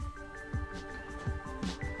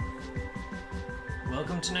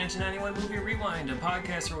Welcome to 1991 Movie Rewind, a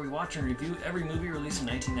podcast where we watch and review every movie released in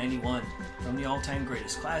 1991, from the all-time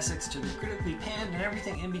greatest classics to the critically panned and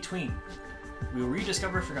everything in between. We will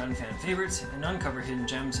rediscover forgotten fan favorites and uncover hidden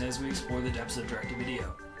gems as we explore the depths of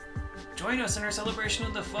direct-to-video. Join us in our celebration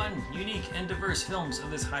of the fun, unique, and diverse films of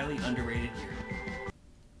this highly underrated year.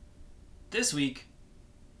 This week,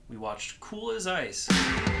 we watched Cool as Ice.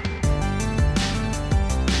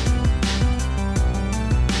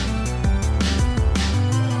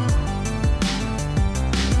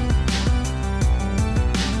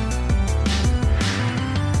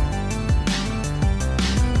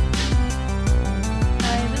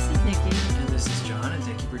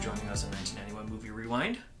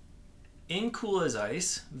 In Cool as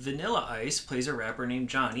Ice, Vanilla Ice plays a rapper named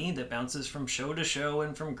Johnny that bounces from show to show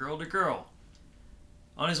and from girl to girl.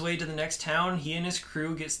 On his way to the next town, he and his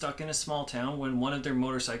crew get stuck in a small town when one of their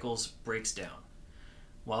motorcycles breaks down.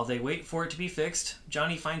 While they wait for it to be fixed,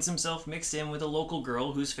 Johnny finds himself mixed in with a local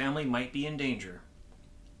girl whose family might be in danger.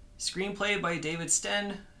 Screenplay by David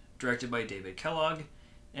Sten, directed by David Kellogg,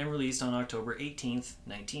 and released on October 18th,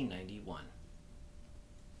 1991.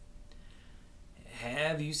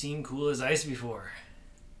 Have you seen Cool as Ice before?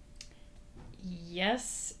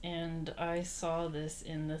 Yes, and I saw this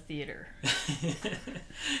in the theater.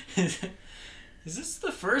 Is this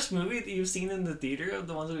the first movie that you've seen in the theater of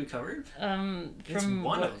the ones that we covered? From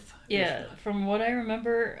what I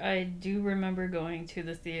remember, I do remember going to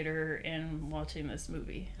the theater and watching this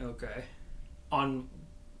movie. Okay. On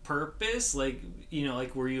purpose?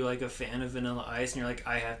 Were you like a fan of Vanilla Ice and you're like,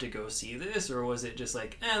 I have to go see this? Or was it just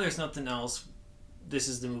like, there's nothing else, this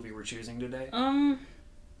is the movie we're choosing today?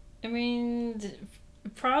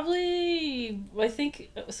 Probably, I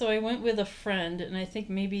think, so I went with a friend, and I think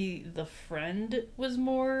maybe the friend was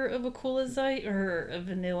more of a Cool as Ice, or a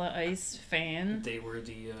Vanilla Ice fan. They were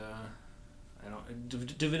the,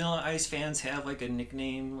 do Vanilla Ice fans have, like, a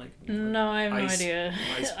nickname? No, I have no idea.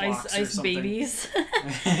 Ice babies.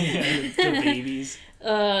 Yeah, the babies.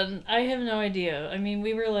 I have no idea. I mean,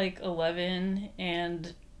 we were, 11,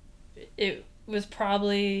 and it was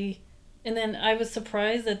probably... And then I was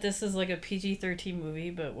surprised that this is, a PG-13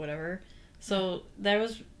 movie, but whatever. So that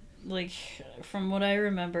was, from what I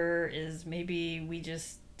remember, is maybe we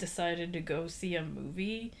just decided to go see a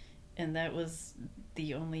movie, and that was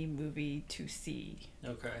the only movie to see.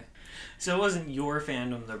 Okay. So it wasn't your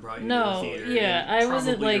fandom that brought you to the theater? No, yeah. I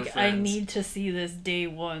wasn't I need to see this day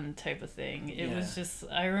one type of thing. It was just,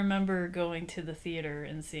 I remember going to the theater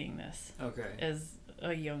and seeing this. Okay. As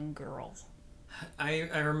a young girl. I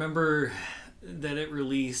remember that it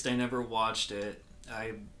released. I never watched it.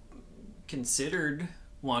 I considered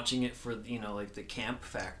watching it for, the camp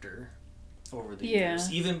factor over the years.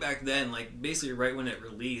 Even back then, basically right when it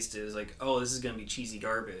released, it was like, oh, this is going to be cheesy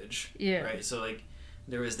garbage. Yeah. Right? So,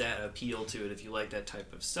 there was that appeal to it if you like that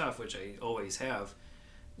type of stuff, which I always have.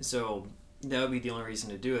 So, that would be the only reason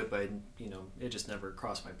to do it, but, it just never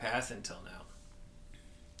crossed my path until now.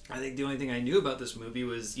 I think the only thing I knew about this movie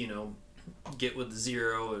was, get with the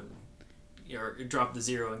zero, or drop the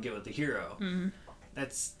zero and get with the hero. Mm-hmm.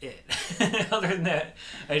 That's it. Other than that,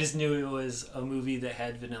 I just knew it was a movie that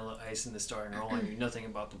had Vanilla Ice in the starring role. I knew nothing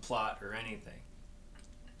about the plot or anything.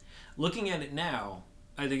 Looking at it now,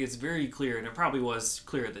 I think it's very clear, and it probably was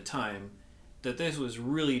clear at the time, that this was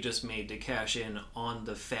really just made to cash in on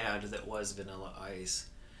the fad that was Vanilla Ice.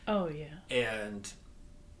 Oh, yeah. And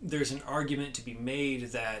there's an argument to be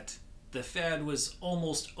made that the fad was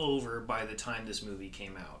almost over by the time this movie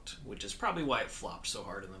came out, which is probably why it flopped so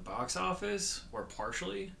hard in the box office, or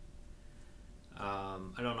partially. I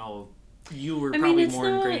don't know. You were probably more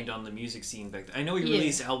ingrained on the music scene back then. I know he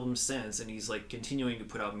released albums since, and he's continuing to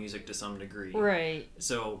put out music to some degree. Right.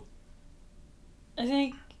 So,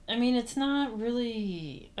 it's not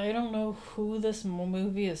really... I don't know who this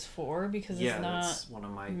movie is for, because it's not... that's one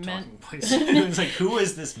of my talking points. It's who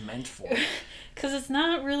is this meant for? Because it's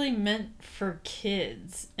not really meant for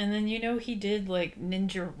kids. And then, he did,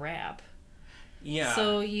 Ninja Rap. Yeah.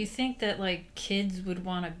 So you think that, kids would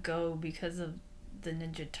want to go because of the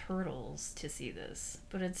Ninja Turtles to see this.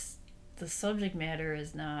 But the subject matter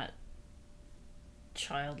is not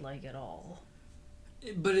childlike at all.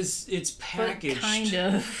 But it's packaged... But kind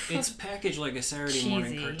of. It's packaged like a Saturday cheesy.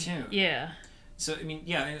 Morning cartoon. Yeah. So,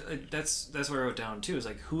 that's what I wrote down, too, is,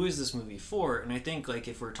 who is this movie for? And I think,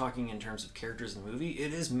 if we're talking in terms of characters in the movie,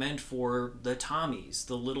 it is meant for the Tommies,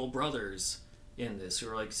 the little brothers in this, who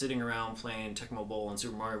are, sitting around playing Tecmo Bowl and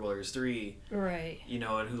Super Mario Bros. 3. Right.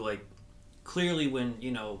 And who, clearly when,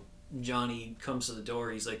 Johnny comes to the door,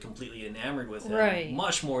 he's, completely enamored with him. Right.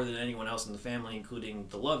 Much more than anyone else in the family, including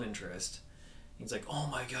the love interest. He's like, "Oh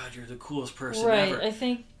my God, you're the coolest person right. ever." I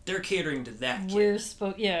think they're catering to that kid.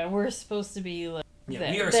 we're supposed to be like we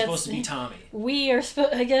are supposed to be Tommy. We are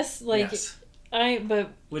supposed, I guess, like Yes.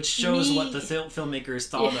 Which shows what the filmmakers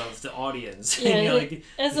thought of the audience. Yeah, like,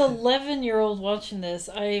 as an 11-year-old watching this,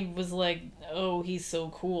 I was like, "Oh, he's so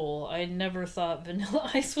cool." I never thought Vanilla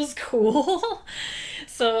Ice was cool,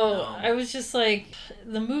 so No. I was just like,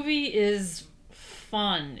 the movie is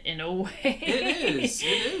fun in a way. It is. It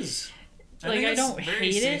is. Like, I don't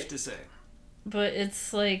very hate safe it. to say. But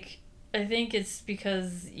it's like, I think it's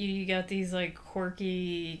because you got these like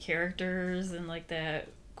quirky characters and like that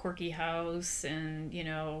quirky house and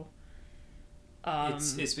It's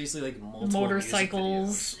basically like multiple motorcycles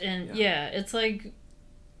music videos. and yeah, it's like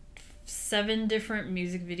 7 different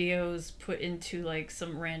music videos put into like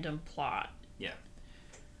some random plot. Yeah.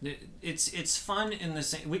 It's fun in the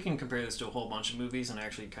same. We can compare this to a whole bunch of movies, and I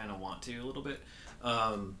actually kind of want to a little bit.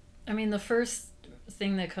 I mean, the first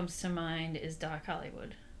thing that comes to mind is Doc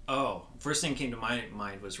Hollywood. Oh, first thing came to my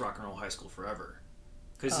mind was Rock and Roll High School Forever,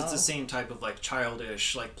 because it's the same type of like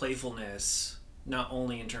childish like playfulness, not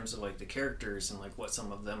only in terms of like the characters and like what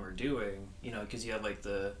some of them are doing, because you have like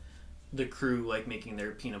the crew like making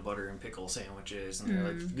their peanut butter and pickle sandwiches and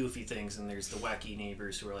they're like goofy things, and there's the wacky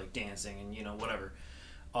neighbors who are like dancing and whatever,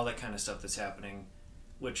 all that kind of stuff that's happening,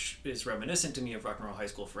 which is reminiscent to me of Rock and Roll High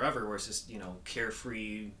School Forever, where it's just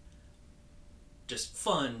carefree, just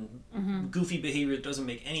fun, goofy behavior that doesn't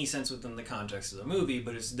make any sense within the context of the movie,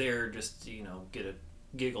 but it's there just get a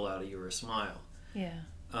giggle out of you or a smile. Yeah.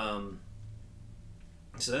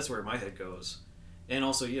 So that's where my head goes. And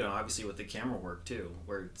also, obviously with the camera work too,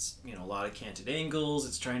 where it's, a lot of canted angles.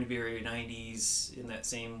 It's trying to be very 90s in that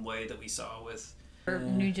same way that we saw with...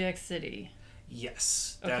 New Jack City.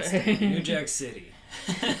 Yes, that's Okay. New Jack City.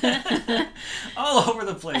 All over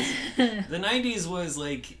the place. The 90s was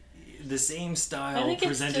like the same style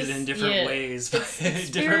presented in different ways, but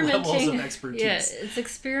different levels of expertise. Yeah, it's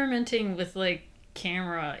experimenting with like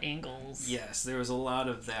camera angles. Yes, there was a lot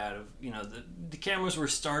of that. The cameras were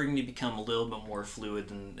starting to become a little bit more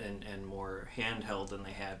fluid and more handheld than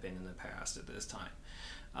they had been in the past at this time.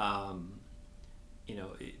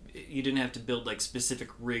 You didn't have to build like specific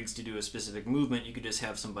rigs to do a specific movement. You could just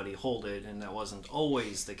have somebody hold it, and that wasn't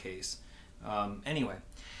always the case. Anyway,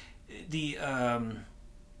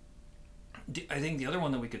 I think the other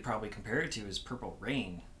one that we could probably compare it to is Purple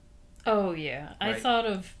Rain. Oh yeah, Right.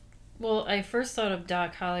 I first thought of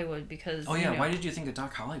Doc Hollywood because... Oh yeah, why did you think of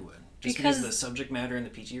Doc Hollywood? Just because of the subject matter and the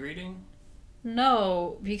PG rating?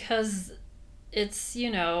 No, because it's,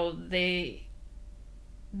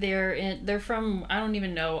 they're from, I don't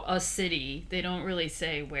even know, a city. They don't really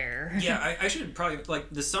say where. Yeah, I should probably, like,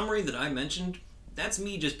 the summary that I mentioned, that's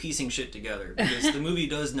me just piecing shit together, because the movie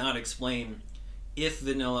does not explain if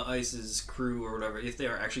Vanilla Ice's crew or whatever, if they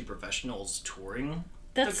are actually professionals touring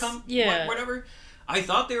whatever. I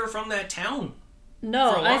thought they were from that town.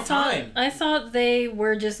 No, for a long time. I thought they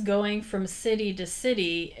were just going from city to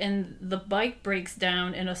city, and the bike breaks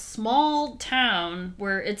down in a small town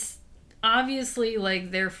where it's obviously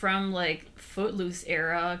like they're from like Footloose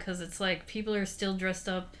era, because it's like people are still dressed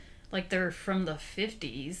up like they're from the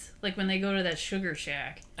 50s, like when they go to that sugar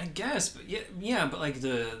shack. I guess, but yeah, but like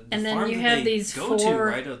the and then farm you that have they these go to four...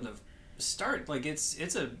 right at the start, like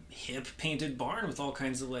it's a hip painted barn with all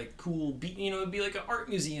kinds of like cool it'd be like an art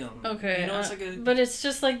museum. Okay, it's like but it's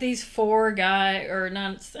just like these 4 guy, or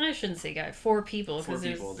not, I shouldn't say guy, 4 people. 4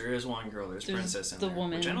 people. There is one girl. There's Princess in the there,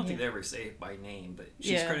 woman, which I don't think they ever say by name, but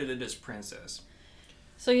she's credited as Princess.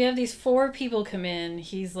 So you have these 4 people come in.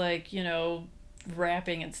 He's like,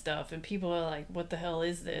 rapping and stuff, and people are like, "What the hell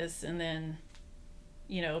is this?" And then,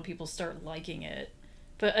 people start liking it.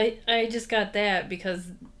 But I just got that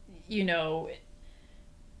because,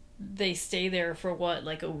 they stay there for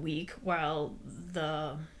like a week while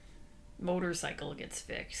the motorcycle gets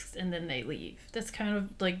fixed, and then they leave. That's kind of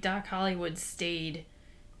like Doc Hollywood stayed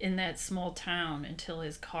in that small town until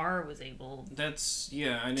his car was able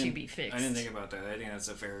to be fixed. I didn't think about that. I think that's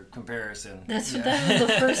a fair comparison. That was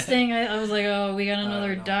the first thing I was like, oh, we got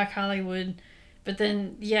another Doc Hollywood. But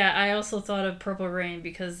then, I also thought of Purple Rain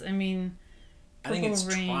because, I mean, I think it's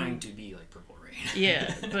trying to be like Purple Rain.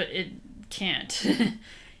 Yeah, but it can't.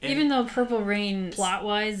 Even though Purple Rain,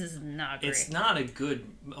 plot-wise, is not great. It's not a good...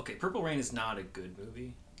 Okay, Purple Rain is not a good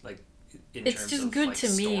movie. Like, it's just good to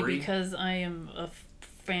me because I am a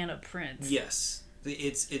fan of Prince. Yes.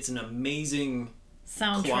 It's an amazing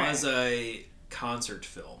soundtrack, quasi-concert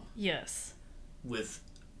film. Yes. But,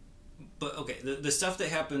 okay, the stuff that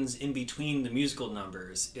happens in between the musical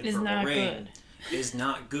numbers in Purple Rain is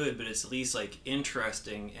not good, but it's at least, like,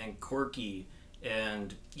 interesting and quirky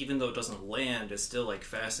And even though it doesn't land, it's still like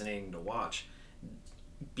fascinating to watch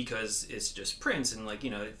because it's just Prince, and like, you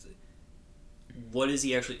know, what is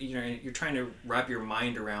he actually, you know, you're trying to wrap your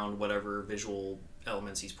mind around whatever visual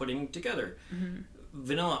elements he's putting together.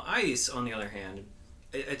 Vanilla Ice, on the other hand,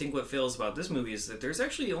 I think what fails about this movie is that there's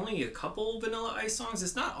actually only a couple Vanilla Ice songs.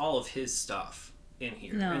 It's not all of his stuff in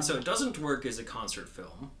here. No. And so it doesn't work as a concert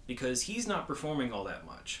film because he's not performing all that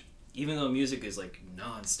much. Even though music is like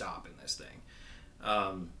non-stop in this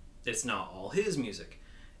thing. It's not all his music.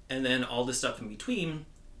 And then all the stuff in between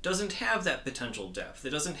doesn't have that potential depth.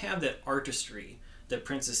 It doesn't have that artistry that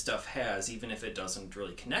Prince's stuff has, even if it doesn't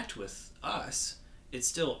really connect with us. It's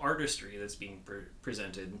still artistry that's being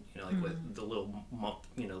presented, you know, like with the little,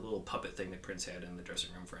 you know, little puppet thing that Prince had in the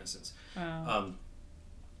dressing room, for instance.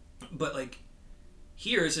 But like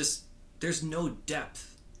here, it's just there's no depth.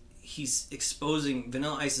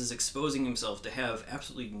 Vanilla Ice is exposing himself to have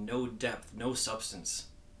absolutely no depth, no substance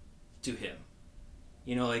to him.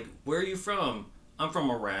 You know, like, where are you from? I'm from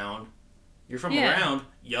around. You're from around?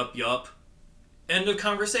 Yup. End of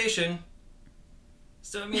conversation.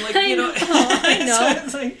 So, I mean, like, you know. I know. So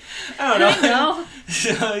it's like, I don't know. I know.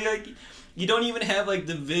 So, like, you don't even have, like,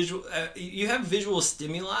 the visual. You have visual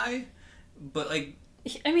stimuli, but, like.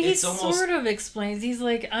 I mean, he almost, sort of explains. He's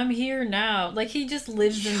like, I'm here now. Like, he just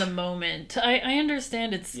lives in the moment. I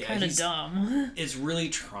understand it's kind of dumb. It's really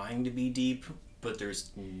trying to be deep, but there's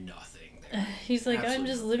nothing there. He's like, Absolutely I'm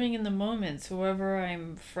just living in the moment. So wherever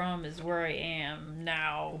I'm from is where I am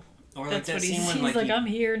now. Or That's like what that he's scene when, like, I'm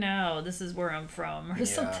here now. This is where I'm from, or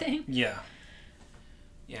something. Yeah.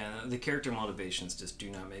 Yeah, the character motivations just do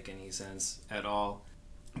not make any sense at all.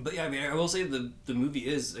 But yeah, I mean, I will say the movie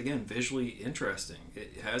is, again, visually interesting.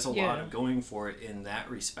 It has a lot going for it in that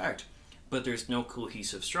respect, but there's no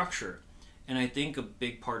cohesive structure. And I think a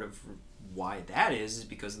big part of why that is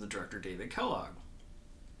because of the director, David Kellogg.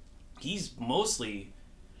 He's mostly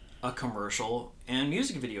a commercial and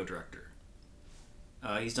music video director.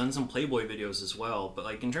 He's done some Playboy videos as well, but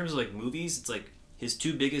like in terms of like movies, it's like his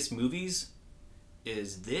two biggest movies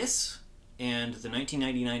is this and the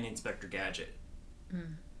 1999 Inspector Gadget.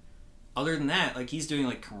 Other than that, like he's doing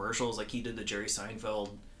like commercials, like he did the Jerry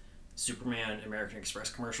Seinfeld Superman American Express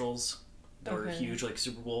commercials that were huge, like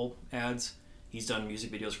Super Bowl ads. He's done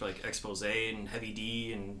music videos for like Expose and Heavy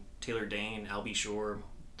D and Taylor Dane, Al B. Sure.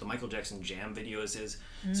 The Michael Jackson Jam video is his.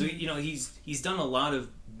 So, you know, he's done a lot of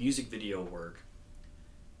music video work.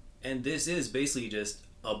 And this is basically just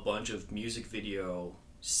a bunch of music video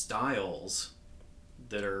styles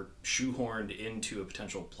that are shoehorned into a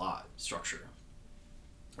potential plot structure.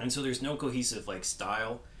 And so there's no cohesive like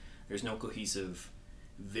style. There's no cohesive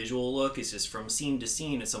visual look. It's just from scene to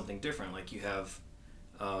scene, it's something different. Like you have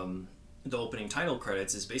the opening title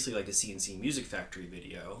credits is basically like a CNC Music Factory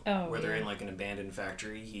video where they're in like an abandoned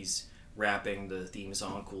factory. He's rapping the theme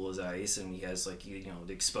song Cool as Ice, and he has like, you know,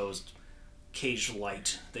 the exposed cage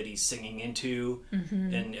light that he's singing into,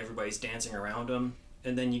 and everybody's dancing around him.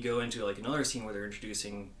 And then you go into like another scene where they're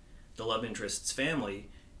introducing the love interest's family,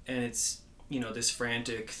 and it's, you know, this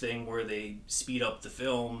frantic thing where they speed up the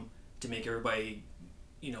film to make everybody,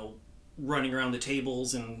 you know, running around the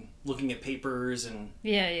tables and looking at papers and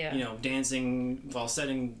you know, dancing while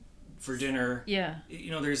setting for dinner.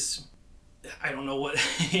 You know, there's, I don't know what,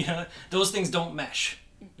 you know, those things don't mesh.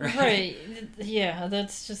 Right. Yeah,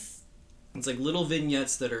 that's just, it's like little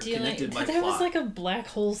vignettes that are connected by plot. That was like a Black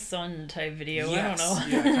Hole Sun type video. Yes. I don't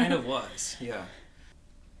know. Yeah, it kind of was. Yeah.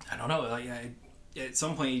 I don't know. Like, at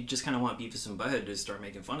some point, you just kind of want Beavis and Butthead to start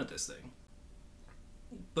making fun of this thing.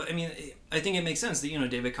 But, I mean, I think it makes sense that, you know,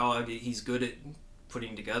 David Kellogg, he's good at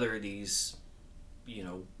putting together these, you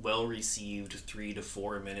know, well-received 3 to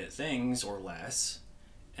 4 minute things or less.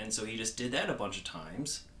 And so he just did that a bunch of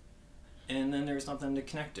times. And then there's nothing to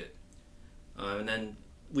connect it. And then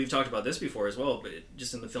we've talked about this before as well, but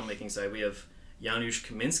just in the filmmaking side, we have Janusz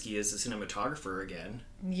Kaminski as the cinematographer again.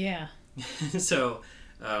 Yeah. So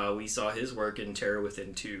we saw his work in Terror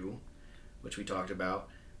Within 2, which we talked about.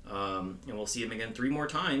 And we'll see him again 3 more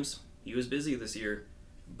times. He was busy this year.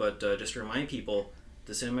 But just to remind people,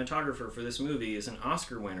 the cinematographer for this movie is an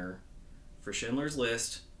Oscar winner for Schindler's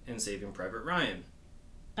List and Saving Private Ryan.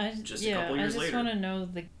 Just a couple years later. I just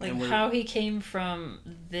want to know how he came from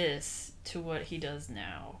this to what he does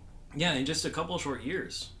now. Yeah, in just a couple short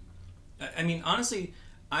years. I mean, honestly,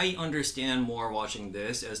 I understand more watching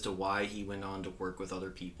this as to why he went on to work with other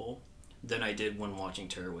people than I did when watching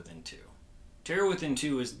Terror Within 2. Terror Within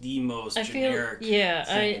 2 is the most generic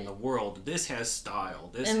thing in the world. This has style.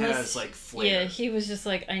 This has, like, flair. Yeah, he was just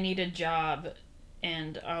like, I need a job,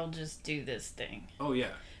 and I'll just do this thing. Oh,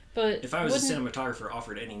 yeah. But if I was a cinematographer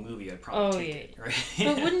offered any movie, I'd probably take it, right?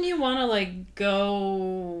 But wouldn't you want to like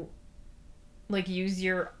go, like use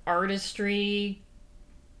your artistry,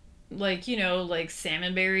 like like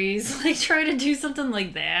salmon berries, like try to do something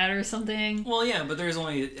like that or something? Well, yeah, but there's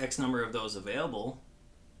only X number of those available.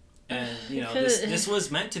 And this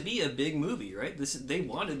was meant to be a big movie, right? They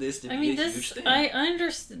wanted this to be a huge thing. I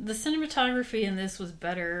understand the cinematography in this was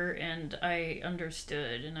better, and I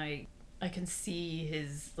understood, and I can see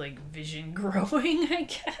his like vision growing, I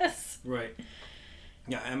guess. Right.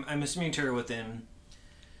 Yeah, I'm assuming Terror Within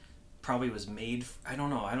probably was made. I don't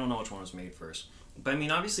know which one was made first, but I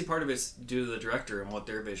mean, obviously part of it's due to the director and what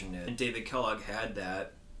their vision is. And David Kellogg had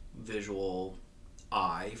that visual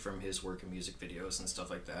eye from his work in music videos and stuff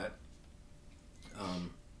like that,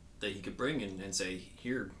 that he could bring in and say,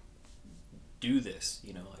 here, do this,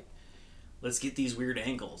 like, let's get these weird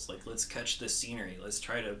angles, like, let's catch this scenery, let's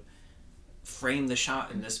try to frame the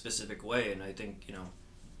shot in this specific way. And I think,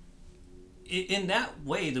 in that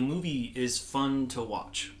way, the movie is fun to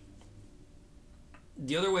watch.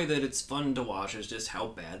 The other way that it's fun to watch is just how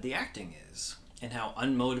bad the acting is and how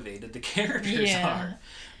unmotivated the characters are.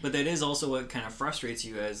 But that is also what kind of frustrates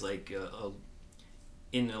you as like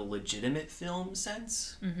in a legitimate film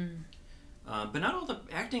sense. Mm-hmm. But not all the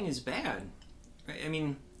acting is bad. I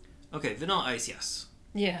mean, okay, Vanilla Ice, yes.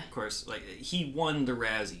 Yeah. Of course, like he won the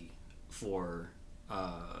Razzie for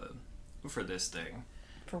this thing.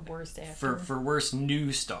 For worst actor. For worst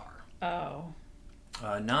new star. Oh.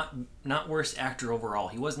 Not worst actor overall.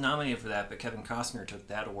 He was nominated for that, but Kevin Costner took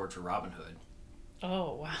that award for Robin Hood.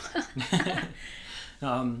 Oh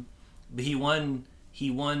wow. But he won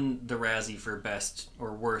the Razzie for best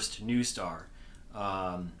or worst new star.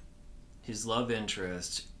 His love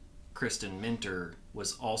interest, Kristen Minter,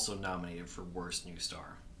 was also nominated for worst new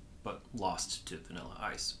star, but lost to Vanilla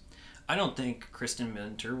Ice. I don't think Kristen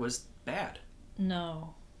Minter was bad.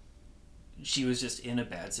 No. She was just in a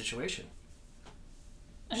bad situation.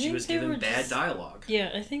 She was given bad dialogue.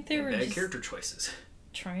 Yeah, I think they were bad just character choices.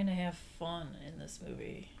 Trying to have fun in this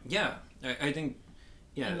movie. Yeah, I think.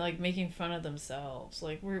 Yeah. And like making fun of themselves.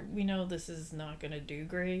 Like we know this is not gonna do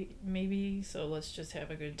great, maybe. So let's just have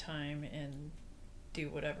a good time and do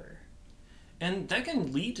whatever. And that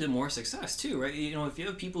can lead to more success too, right? If you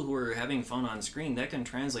have people who are having fun on screen, that can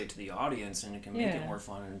translate to the audience, and it can make it more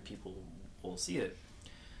fun, and people will see it.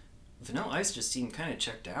 Vanilla Ice just seemed kind of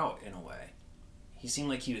checked out in a way. He seemed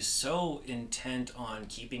like he was so intent on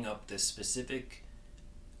keeping up this specific,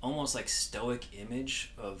 almost like stoic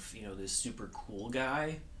image of, this super cool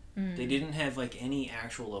guy. They didn't have like any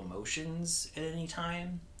actual emotions at any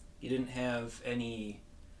time. He didn't have any,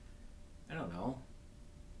 I don't know,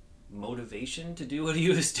 motivation to do what he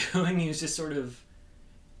was doing. He was just sort of,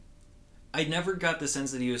 I never got the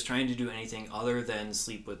sense that he was trying to do anything other than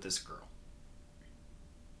sleep with this girl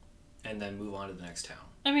and then move on to the next town.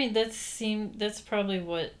 I mean, that's probably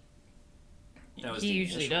what he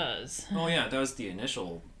usually does. Oh yeah, that was the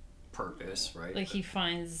initial purpose, right? Like he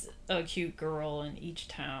finds a cute girl in each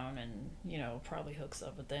town and, probably hooks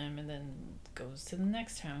up with them and then goes to the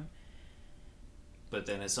next town. But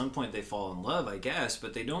then at some point they fall in love, I guess,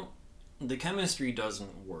 but the chemistry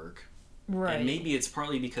doesn't work. Right. And maybe it's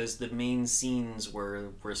partly because the main scenes where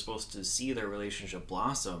we're supposed to see their relationship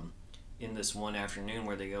blossom in this one afternoon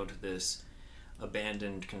where they go to this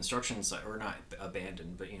abandoned construction site, or not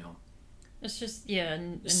abandoned, but it's just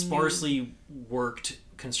sparsely worked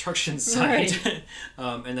construction site. Right.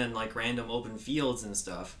 And then like random open fields and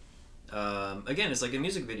stuff. Again, it's like a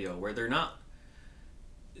music video where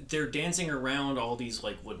they're dancing around all these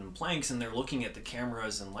like wooden planks and they're looking at the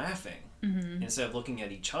cameras and laughing. Mm-hmm. Instead of looking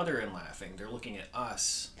at each other and laughing, they're looking at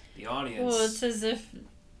us, the audience. Well, it's as if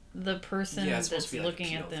the person that's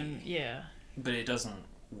looking like at them, but it doesn't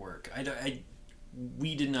work.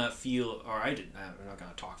 We did not feel, or I'm not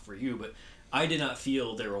going to talk for you, but I did not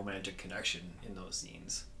feel their romantic connection in those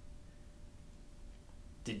scenes.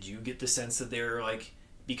 Did you get the sense that they're like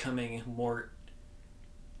becoming more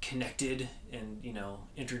connected and,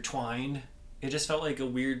 intertwined? It just felt like a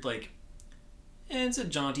weird, like, it's a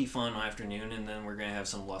jaunty, fun afternoon, and then we're going to have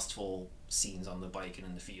some lustful scenes on the bike and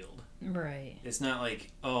in the field. Right. It's not like,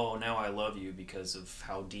 oh, now I love you because of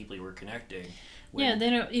how deeply we're connecting. Yeah, they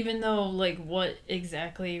don't even know, like, what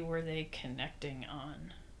exactly were they connecting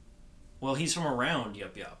on. Well, he's from around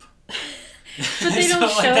Yup Yup. But they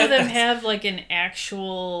don't show them have, like, an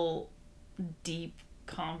actual deep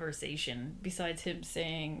conversation besides him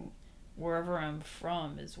saying, wherever I'm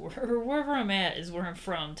from is wherever I'm at is where I'm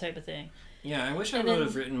from type of thing. Yeah, I wish I would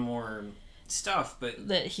have written more stuff, but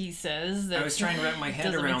that he says. I was trying to wrap my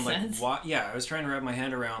head around like what. Yeah, I was trying to wrap my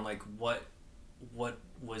head around like what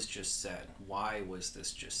was just said? Why was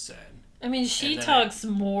this just said? I mean, she talks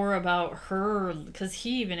more about her, because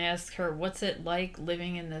he even asks her, what's it like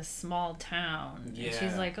living in this small town? Yeah. And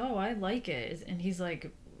she's like, oh, I like it. And he's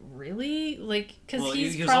like, really? Like, because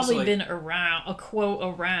he's probably like, been around, a quote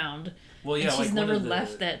around. Well, yeah, and she's like never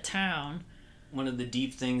left that town. One of the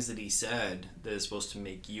deep things that he said that is supposed to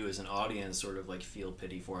make you as an audience sort of like feel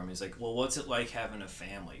pity for him. He's like, well, what's it like having a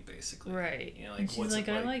family, basically? Right. You know, like, and she's like,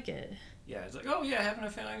 I like it. Yeah, it's like, oh yeah, having a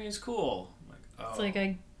family is cool. I'm like, oh. It's like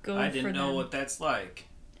I didn't know what that's like.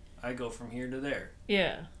 I go from here to there.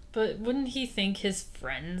 Yeah, but wouldn't he think his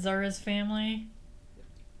friends are his family?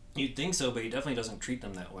 You'd think so, but he definitely doesn't treat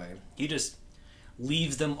them that way. He just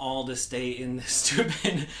leaves them all to stay in this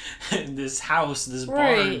stupid, this house, this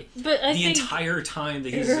barn, but I think entire time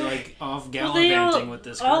that he's like off gallivanting with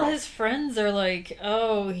this girl. All his friends are like,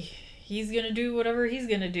 oh, he's gonna do whatever he's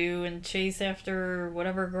gonna do and chase after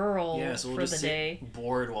whatever girl so we'll for just the day.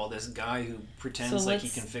 Bored while this guy who pretends like he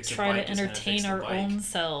can fix a bike try to entertain our own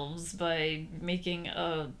selves by making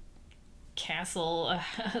a castle,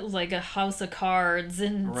 like a house of cards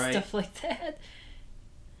and stuff like that,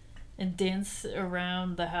 and dance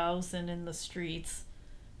around the house and in the streets.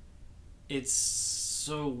 It's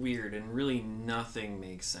so weird and really nothing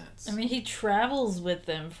makes sense. I mean, he travels with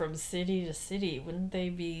them from city to city. Wouldn't they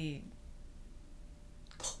be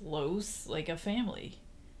close, like a family?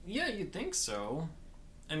 Yeah, you'd think so.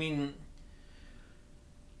 I mean,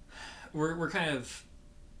 we're kind of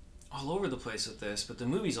all over the place with this, but the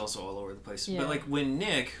movie's also all over the place. Yeah. But like when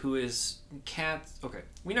Nick, who is Kat, okay,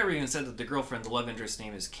 we never even said that the girlfriend, the love interest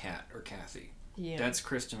name is Kat or Kathy. Yeah. That's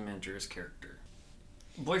Kristen Mentor's character.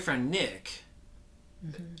 Boyfriend Nick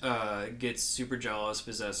gets super jealous,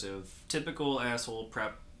 possessive, typical asshole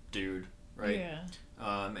prep dude, right? Yeah.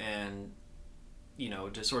 And you know,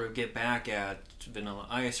 to sort of get back at Vanilla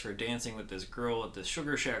Ice for dancing with this girl at the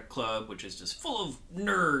Sugar Shack Club, which is just full of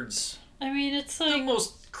nerds. I mean, it's like the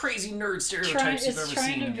most crazy nerd stereotypes you've ever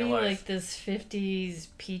seen in your life. It's trying to be like this 50s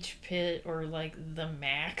Peach Pit or like the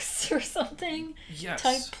Max or something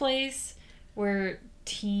type place where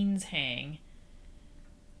teens hang.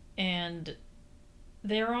 And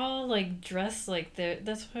they're all like dressed like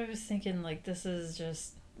that's what I was thinking, like this is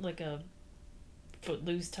just like a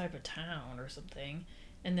Footloose type of town or something.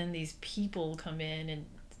 And then these people come in and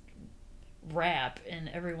rap and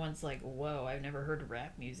everyone's like, whoa, I've never heard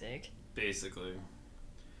rap music. Basically.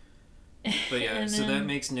 But yeah, so that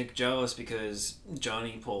makes Nick jealous because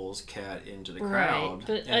Johnny pulls Kat into the crowd.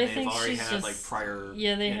 But and they've already had like prior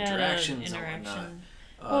interactions and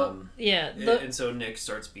whatnot. And so Nick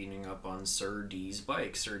starts beating up on Sir D's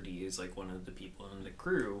bike. Sir D is like one of the people in the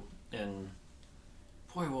crew, and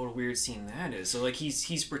boy, what a weird scene that is. So like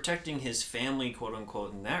he's protecting his family, quote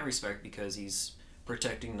unquote, in that respect because he's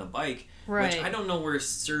protecting the bike. Right. Which I don't know where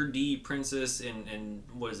Sir D, Princess, and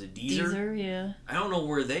what is it, Deezer, yeah. I don't know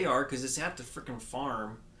where they are because it's at the freaking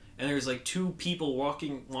farm, and there's like two people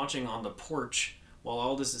watching on the porch while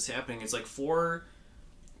all this is happening. It's like 4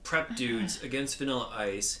 prep dudes against Vanilla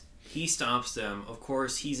Ice. He stops them. Of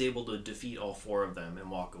course, he's able to defeat all 4 of them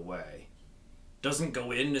and walk away. Doesn't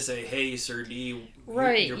go in to say, "Hey, Sir D,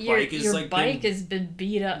 your bike has been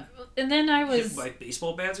beat up." And then I was hit by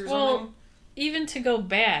baseball bats or something. Even to go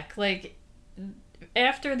back, like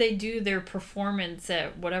after they do their performance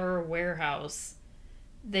at whatever warehouse,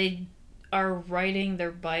 they are riding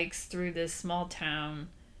their bikes through this small town.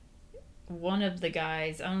 One of the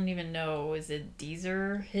guys, I don't even know, is it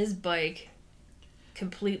Deezer? His bike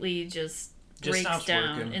completely just breaks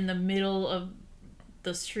down working in the middle of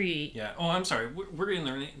the street. Yeah. Oh, I'm sorry. We're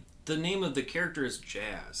getting the name of the character is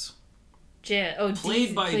Jazz.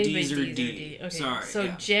 Played by Deezer D. Okay. Sorry. So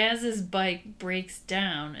Jazz's bike breaks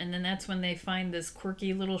down, and then that's when they find this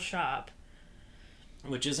quirky little shop.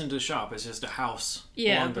 Which isn't a shop; it's just a house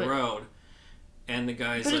along the road. And the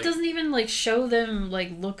guy's But it doesn't even like show them like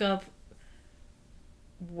look up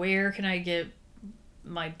where can I get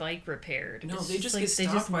my bike repaired. No, they just get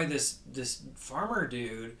stopped by this farmer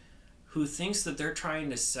dude who thinks that they're trying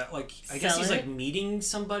to sell. Like I guess he's like meeting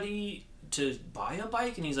somebody to buy a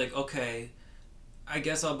bike, and he's like, okay, I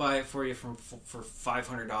guess I'll buy it for you for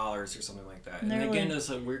 $500 or something like that. And again, like, it's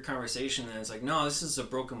a weird conversation, and it's like, no, this is a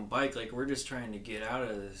broken bike, like we're just trying to get out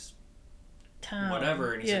of this town,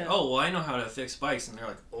 whatever. And he's like, oh, well, I know how to fix bikes. And they're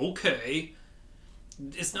like, okay,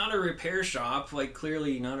 it's not a repair shop, like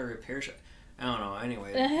clearly not a repair shop. I don't know,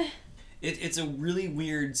 anyway. It's a really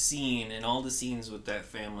weird scene, and all the scenes with that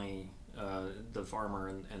family, the farmer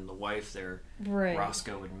and the wife there,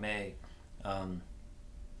 Roscoe and May,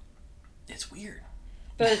 it's weird.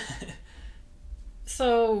 But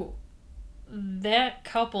so that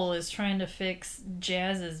couple is trying to fix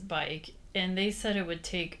Jazz's bike, and they said it would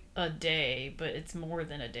take a day, but it's more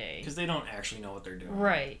than a day. Because they don't actually know what they're doing.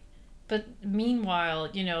 Right. But meanwhile,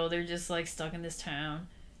 they're just like stuck in this town,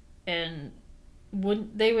 and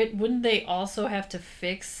wouldn't they also have to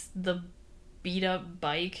fix the beat up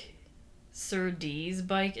bike, Sir D's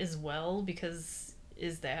bike as well? Because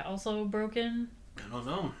is that also broken? I don't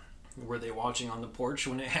know. Were they watching on the porch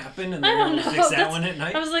when it happened and they were able to fix that one at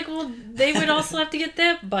night? I was like, well, they would also have to get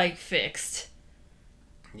that bike fixed.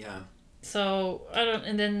 Yeah. So I don't,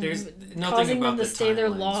 and then there's nothing causing about them to stay there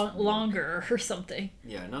longer or something.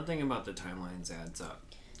 Yeah, nothing about the timelines adds up.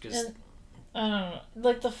 And, I don't know,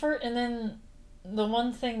 like the first, and then the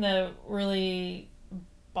one thing that really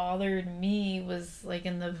bothered me was like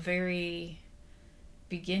in the very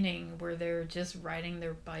beginning where they're just riding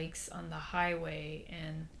their bikes on the highway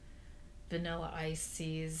and Vanilla Ice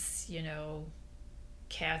sees,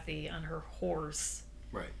 Kathy on her horse.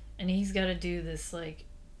 Right. And he's got to do this, like,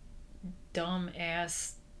 dumb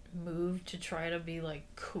ass move to try to be, like,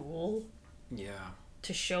 cool. Yeah.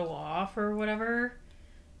 To show off or whatever.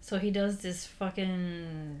 So he does this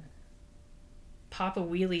fucking pop a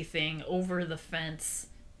wheelie thing over the fence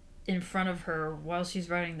in front of her while she's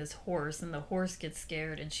riding this horse, and the horse gets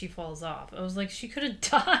scared and she falls off. I was like, she could have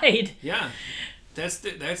died. Yeah. That's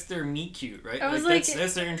their meet cute, right? I was like,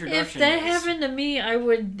 that's their introduction. If that happened to me, I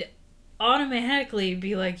would automatically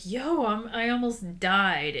be like, yo, I almost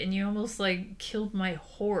died and you almost like killed my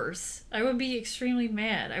horse. I would be extremely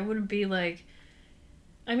mad. I wouldn't be like,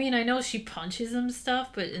 I mean, I know she punches him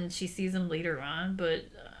stuff, and she sees him later on, but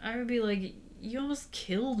I would be like, you almost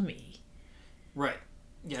killed me. Right.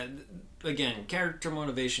 Yeah. Again, character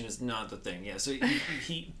motivation is not the thing. Yeah. So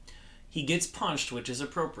he gets punched, which is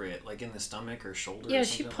appropriate, like in the stomach or shoulder. Yeah, or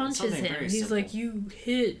she something. punches him. He's simple. like, you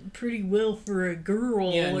hit pretty well for a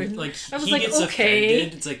girl. Yeah, and like I was he like, gets okay.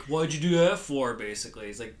 offended. It's like, what'd you do that for? Basically,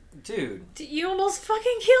 he's like, dude, you almost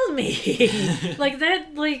fucking killed me.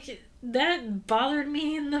 That bothered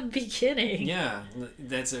me in the beginning. Yeah,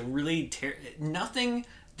 that's a really nothing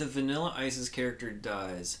the Vanilla Ice's character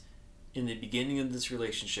does in the beginning of this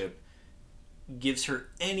relationship gives her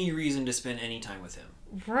any reason to spend any time with him.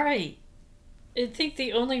 Right. I think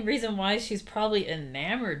the only reason why she's probably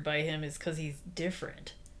enamored by him is because he's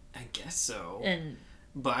different. I guess so.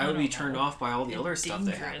 But I would be turned off by all the other stuff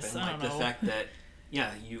that happened. Like the fact that,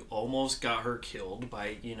 yeah, you almost got her killed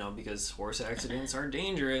by, because horse accidents are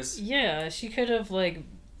dangerous. Yeah, she could have, like,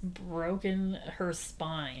 broken her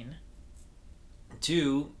spine.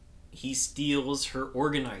 2, he steals her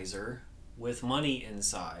organizer with money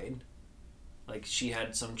inside. Like, she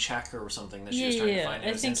had some check or something that she was trying to find.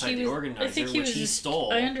 It was inside the organizer, which he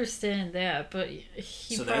stole. I understand that, but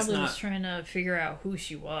he probably was trying to figure out who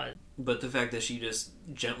she was. But the fact that she just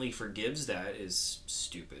gently forgives that is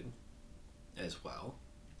stupid as well.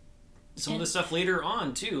 Some of the stuff later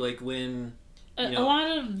on, too, like when... A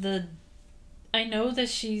lot of the... I know that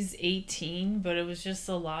she's 18, but it was just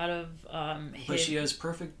a lot of... but she has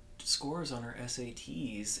perfect scores on her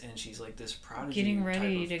SATs, and she's like this prodigy getting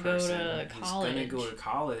ready to go to college. Gonna go to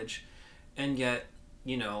college, and yet,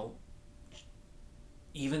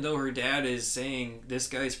 even though her dad is saying this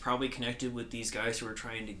guy's probably connected with these guys who are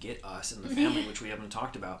trying to get us in the family, which we haven't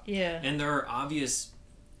talked about. Yeah. And there are obvious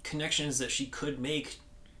connections that she could make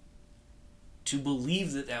to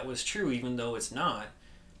believe that was true, even though it's not.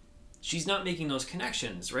 She's not making those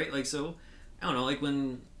connections, right? Like, so, I don't know, like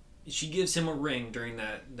when she gives him a ring during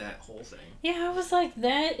that whole thing. Yeah, I was like,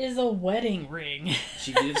 that is a wedding ring.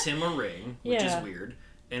 She gives him a ring, which yeah. is weird.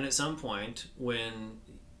 And at some point, when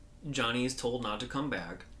Johnny is told not to come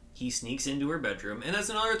back, he sneaks into her bedroom. And that's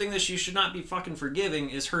another thing that she should not be fucking forgiving,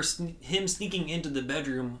 is him sneaking into the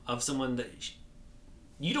bedroom of someone that...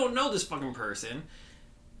 you don't know this fucking person,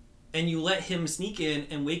 and you let him sneak in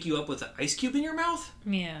and wake you up with an ice cube in your mouth?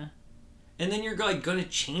 Yeah. And then you're like gonna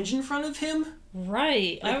change in front of him?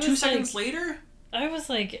 Right. Like 2 seconds later? I was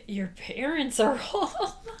like, your parents are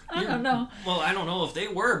home? I don't know. Well, I don't know if they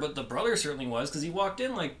were, but the brother certainly was, because he walked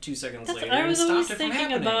in like 2 seconds later I was and always stopped it from thinking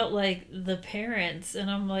happening. about, like, the parents, and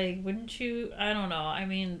I'm like, wouldn't you... I don't know. I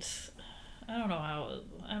mean, I don't know how...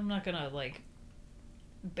 I'm not gonna, like,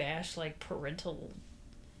 bash, like, parental...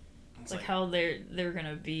 Like how they're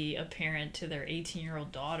gonna be a parent to their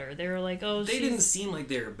 18-year-old daughter. They were like, oh, they didn't seem like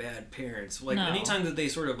they were bad parents. Like, anytime that they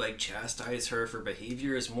sort of like chastise her for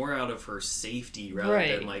behavior is more out of her safety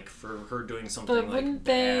rather than like for her doing something like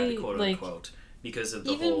bad, quote unquote, because of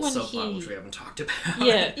the whole subplot which we haven't talked about.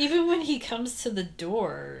 Yeah, even when he comes to the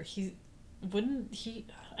door,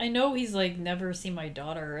 I know he's like, never see my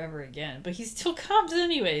daughter ever again, but he still comes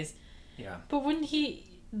anyways. Yeah. But wouldn't he?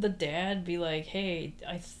 the dad be like, hey,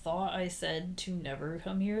 I thought I said to never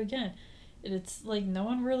come here again. And it's like, no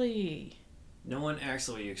one really... No one acts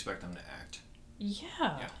the way you expect them to act.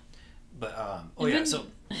 Yeah. But, so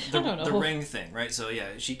the ring thing, right? So, yeah,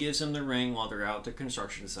 she gives him the ring while they're out at the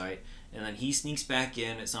construction site, and then he sneaks back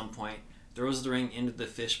in at some point, throws the ring into the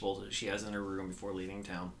fishbowl that she has in her room before leaving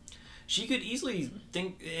town. She could easily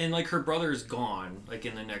think, and, like, her brother's gone, like,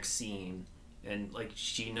 in the next scene, and, like,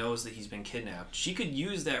 she knows that he's been kidnapped. She could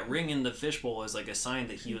use that ring in the fishbowl as, like, a sign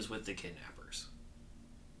that he was with the kidnappers.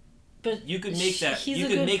 But you could make that. He's you a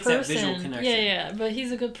could good make person. that visual connection. Yeah, but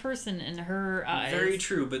he's a good person in her eyes. Very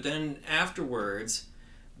true. But then afterwards,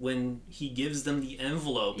 when he gives them the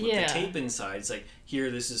envelope with the tape inside, it's like, here,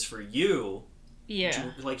 this is for you.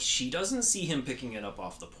 Yeah. Like, she doesn't see him picking it up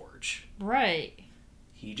off the porch. Right.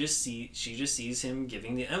 She just sees him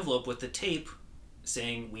giving the envelope with the tape,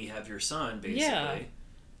 saying, "We have your son." Basically. Yeah.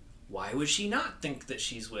 Why would she not think that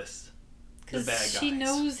she's with? Because she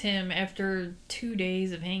knows him after 2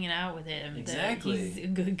 days of hanging out with him. Exactly. That he's a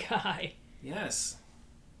good guy. Yes.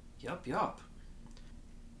 Yup.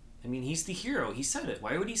 I mean, he's the hero. He said it.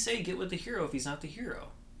 Why would he say get with the hero if he's not the hero?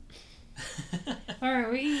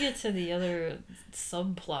 Alright, we can get to the other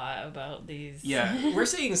subplot about these. Yeah, we're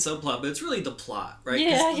saying subplot, but it's really the plot, right?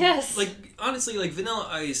 Yeah, yes. Like, honestly, like Vanilla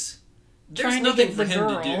Ice... There's nothing for him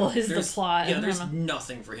to do. Is the plot. Yeah, there's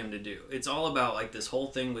nothing for him to do. It's all about like this whole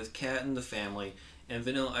thing with Kat and the family, and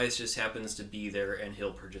Vanilla Ice just happens to be there, and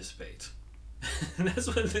he'll participate. And that's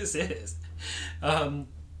what this is. And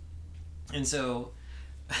so,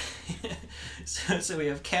 so we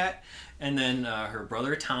have Kat, and then her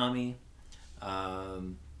brother Tommy.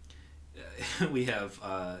 We have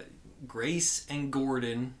Grace and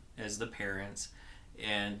Gordon as the parents,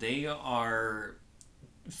 and they are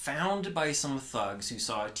found by some thugs who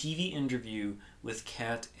saw a TV interview with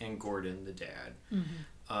Kat and Gordon, the dad.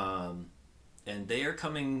 Mm-hmm. And they are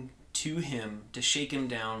coming to him to shake him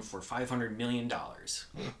down for $500 million.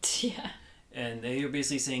 Yeah. And they are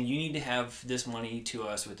basically saying, you need to have this money to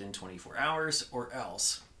us within 24 hours or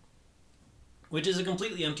else. Which is a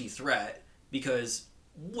completely empty threat, because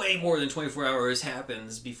way more than 24 hours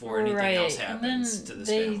happens before anything else happens to this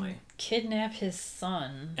family. Kidnap his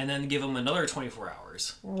son. And then give him another 24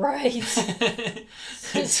 hours. Right.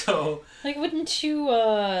 And so... Like, wouldn't you,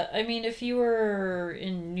 I mean, if you were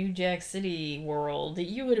in New Jack City world,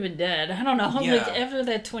 you would have been dead. I don't know. Yeah. Like, after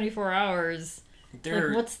that 24 hours...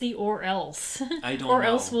 Like, what's the or else? I don't know. Or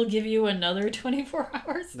else we'll give you another 24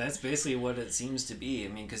 hours? That's basically what it seems to be. I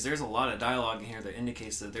mean, because there's a lot of dialogue in here that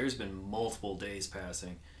indicates that there's been multiple days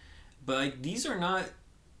passing. But, like, these are not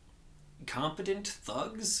competent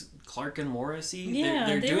thugs, Clark and Morrissey. Yeah,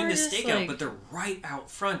 they're doing the stakeout, like... but they're right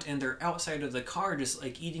out front, and they're outside of the car just,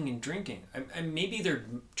 like, eating and drinking. Maybe they're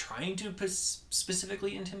trying to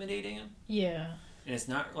specifically intimidating him. Yeah. And it's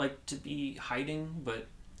not, like, to be hiding, but...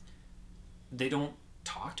 They don't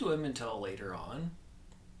talk to him until later on.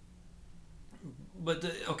 But,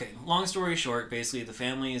 long story short, basically the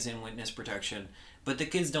family is in witness protection, but the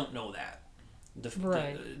kids don't know that.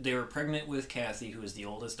 They were pregnant with Kathy, who is the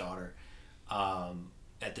oldest daughter,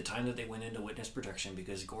 at the time that they went into witness protection,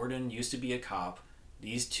 because Gordon used to be a cop.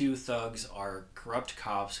 These two thugs are corrupt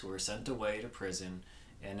cops who were sent away to prison,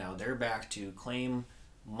 and now they're back to claim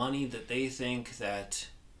money that they think that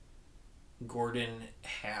Gordon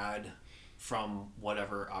had... from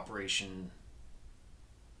whatever operation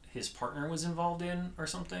his partner was involved in or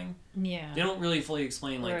something. Yeah. They don't really fully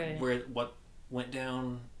explain what went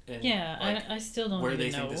down and I still don't where really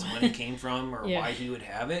they know. think this money came from or why he would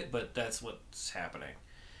have it, but that's what's happening.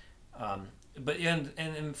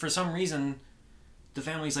 And for some reason the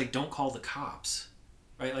family's like, don't call the cops.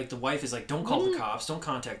 Right? Like the wife is like, don't call the cops, don't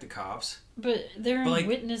contact the cops. But they're in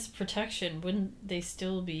witness protection. Wouldn't they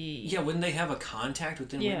still be... Yeah, wouldn't they have a contact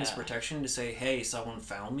within witness protection to say, hey, someone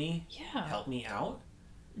found me? Yeah. Help me out?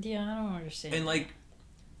 Yeah, I don't understand. And, like,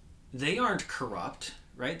 they aren't corrupt,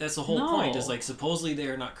 right? That's the whole point, is, like, supposedly they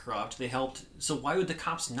are not corrupt. They helped... So why would the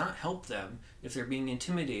cops not help them if they're being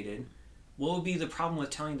intimidated? What would be the problem with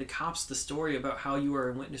telling the cops the story about how you are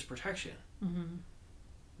in witness protection? Mm-hmm.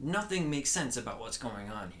 Nothing makes sense about what's going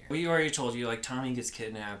on here. We already told you, like, Tommy gets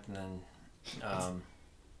kidnapped, and then...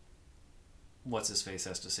 what's-his-face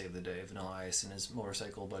has to save the day. Vanilla Ice and his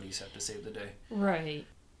motorcycle buddies have to save the day. Right.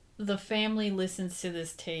 The family listens to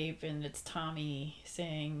this tape, and it's Tommy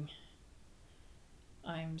saying,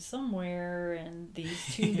 I'm somewhere, and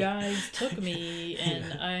these two guys took me,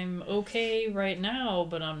 and I'm okay right now,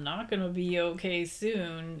 but I'm not going to be okay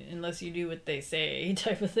soon unless you do what they say,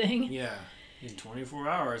 type of thing. Yeah. In 24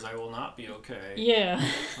 hours, I will not be okay. Yeah.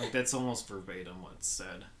 Like, that's almost verbatim what's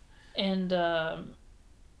said. And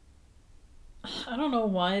I don't know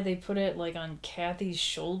why they put it like on Kathy's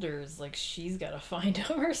shoulders, like she's got to find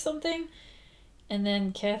him or something. And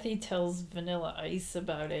then Kathy tells Vanilla Ice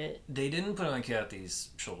about it. They didn't put it on Kathy's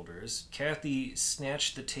shoulders. Kathy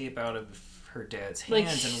snatched the tape out of her dad's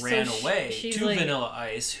hands and ran away to Vanilla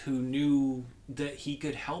Ice, who knew that he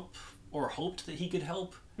could help or hoped that he could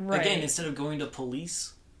help. Right. Again, instead of going to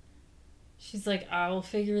police. She's like, I'll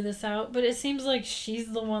figure this out. But it seems like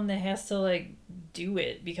she's the one that has to, like, do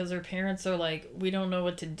it. Because her parents are like, we don't know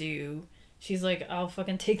what to do. She's like, I'll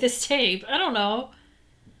fucking take this tape. I don't know.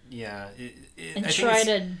 Yeah. And try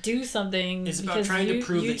to do something. It's about trying to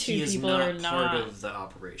prove that he is not part of the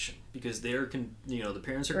operation. Because they're, the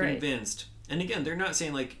parents are convinced. And again, they're not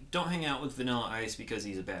saying, like, don't hang out with Vanilla Ice because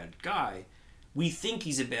he's a bad guy. We think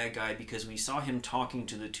he's a bad guy because we saw him talking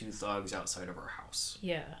to the two thugs outside of our house.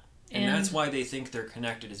 Yeah. And that's why they think they're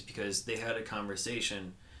connected, is because they had a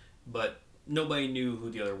conversation, but nobody knew who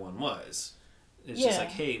the other one was. It's just like,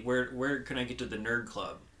 hey, where can I get to the nerd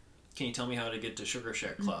club? Can you tell me how to get to Sugar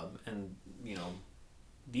Shack Club? And,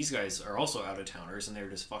 these guys are also out-of-towners, and they were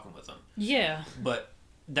just fucking with them. Yeah. But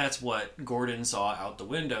that's what Gordon saw out the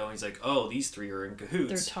window. He's like, oh, these three are in cahoots.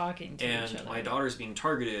 They're talking to each other. And my daughter's being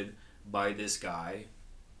targeted by this guy,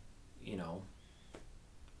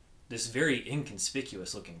 this very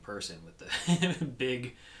inconspicuous looking person with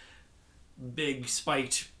the big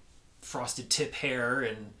spiked frosted tip hair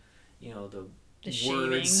and, the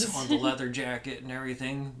words on the leather jacket and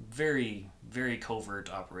everything. Very, very covert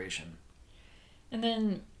operation. And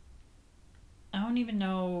then, I don't even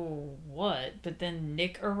know what, but then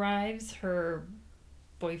Nick arrives, her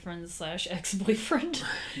boyfriend / ex-boyfriend.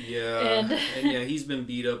 Yeah. And yeah, he's been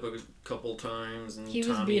beat up a couple times. And he was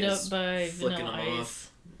Tommy beat up by flicking Vanilla him Ice. off.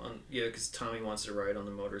 Because Tommy wants to ride on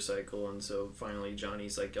the motorcycle, and so finally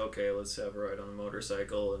Johnny's like, okay, let's have a ride on the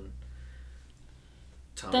motorcycle, and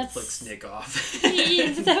Tommy flicks Nick off.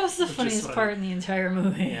 Yeah, that was the funniest part in the entire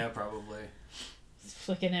movie. Yeah, probably.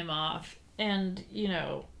 Flicking him off. And,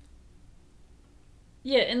 yeah,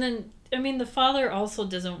 and then, the father also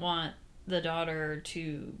doesn't want the daughter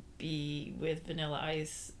to be with Vanilla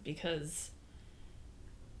Ice because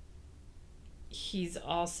he's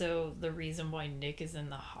also the reason why Nick is in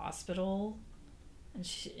the hospital.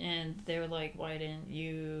 And they're like, why didn't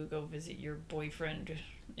you go visit your boyfriend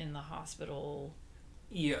in the hospital?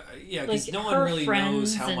 Yeah, because no one really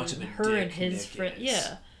knows how much of a her dick and his Nick friend. is.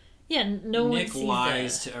 Yeah, no one Nick sees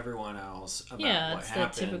lies that. to everyone else about what it's happened.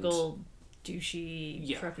 that typical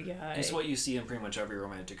douchey, preppy guy. It's what you see in pretty much every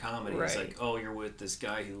romantic comedy. Right. It's like, oh, you're with this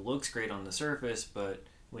guy who looks great on the surface, but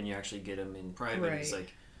when you actually get him in private, he's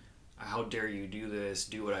like, how dare you do this?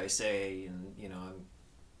 Do what I say, and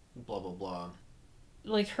blah blah blah.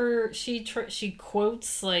 Like she quotes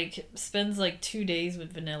spends 2 days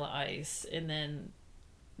with Vanilla Ice, and then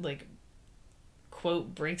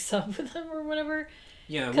quote breaks up with him or whatever.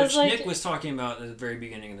 Yeah, which Nick was talking about at the very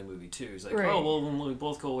beginning of the movie too. He's like, oh, well, when we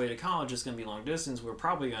both go away to college, it's going to be long distance. We're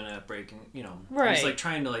probably going to end up breaking, Right. He's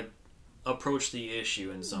trying to approach the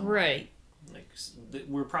issue in some way.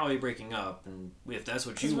 We're probably breaking up, and if that's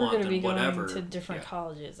what you want, then whatever. We're going to different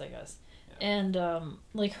colleges, I guess. Yeah. And,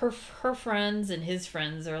 her friends and his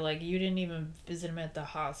friends are like, you didn't even visit him at the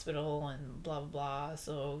hospital and blah, blah, blah.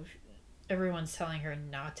 So everyone's telling her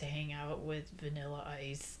not to hang out with Vanilla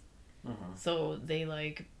Ice. Mm-hmm. So they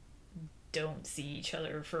don't see each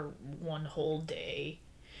other for one whole day,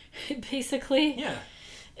 basically. Yeah.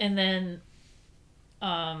 And then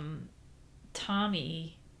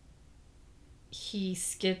Tommy, he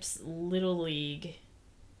skips Little League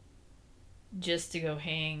just to go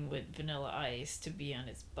hang with Vanilla Ice to be on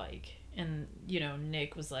his bike. And,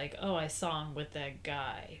 Nick was like, oh, I saw him with that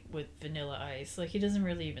guy with Vanilla Ice. He doesn't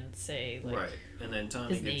really even say, right. And then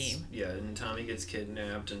Tommy his name. Yeah, and Tommy gets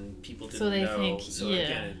kidnapped, and people didn't so they know. Think, so, yeah,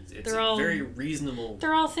 again, it's very reasonable.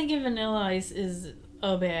 They're all thinking Vanilla Ice is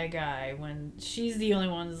a bad guy, when she's the only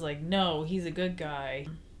one that's like, no, he's a good guy.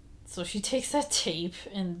 So she takes that tape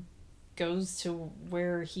and goes to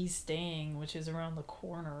where he's staying, which is around the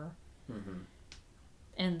corner. Mm-hmm.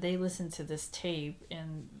 And they listen to this tape,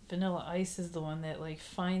 and Vanilla Ice is the one that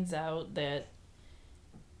finds out that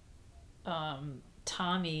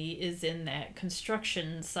Tommy is in that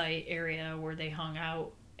construction site area where they hung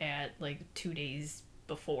out at 2 days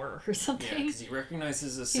before or something. Yeah, because he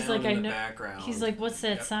recognizes a sound in the background. He's like, what's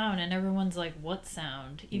that sound? And everyone's like, what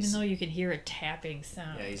sound? Even though you can hear a tapping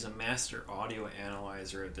sound. Yeah, he's a master audio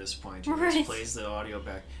analyzer at this point. He just plays the audio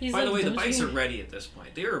back. By the way, the bikes are ready at this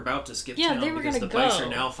point. They were about to skip town because the bikes are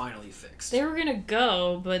now finally fixed. They were going to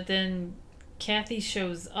go, but then Kathy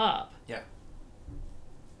shows up. Yeah.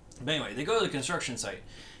 But anyway, they go to the construction site,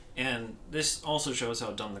 And this also shows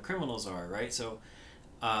how dumb the criminals are, right? So,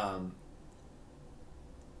 um,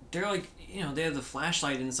 they're like, they have the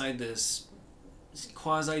flashlight inside this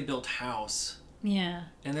quasi-built house. Yeah.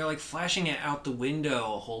 And they're like flashing it out the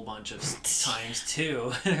window a whole bunch of times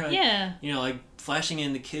too. Like, yeah. Like flashing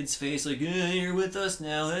in the kid's face, like, you're with us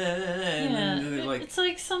now. And then they're like, it's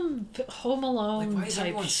like some Home Alone like, why is type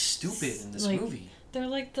everyone stupid in this movie? They're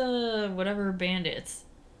like the whatever bandits.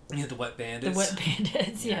 Yeah, the wet bandits. The wet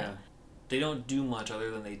bandits, yeah. They don't do much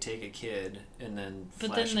other than they take a kid and then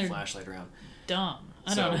flash a flashlight around. Dumb.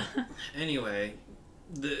 I don't know. Anyway,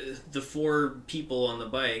 the four people on the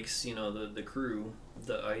bikes, the crew,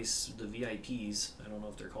 the VIPs, I don't know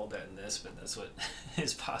if they're called that in this, but that's what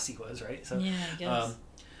his posse was, right? So, yeah, I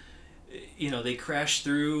guess. They crash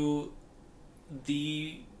through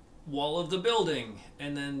the wall of the building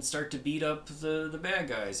and then start to beat up the bad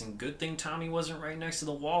guys. And good thing Tommy wasn't right next to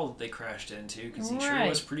the wall that they crashed into, because he sure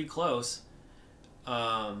was pretty close.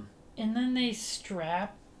 And then they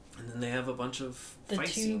strap. And then they have a bunch of fight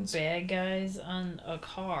scenes. The two bad guys on a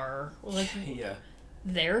car. Like, yeah.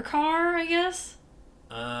 Their car, I guess?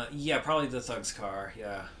 Yeah, probably the thug's car.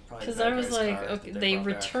 Yeah, probably. Because I was like, okay, they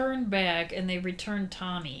returned back and they returned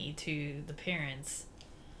Tommy to the parents.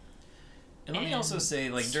 And let me also say,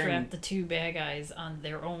 like, strap the two bad guys on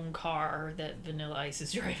their own car that Vanilla Ice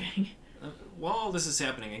is driving. While all this is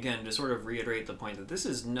happening, again, to sort of reiterate the point that this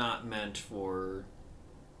is not meant for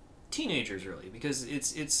teenagers, really, because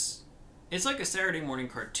it's like a Saturday morning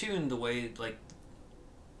cartoon, the way, like,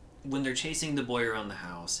 when they're chasing the boy around the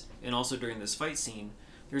house, and also during this fight scene,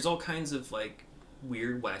 there's all kinds of, like,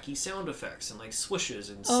 weird, wacky sound effects and, like, swooshes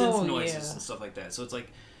and synth noises and stuff like that. So it's like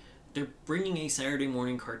they're bringing a Saturday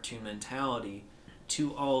morning cartoon mentality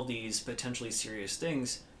to all of these potentially serious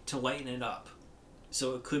things to lighten it up.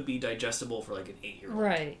 So it could be digestible for, like, an 8-year-old.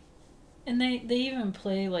 Right. And they even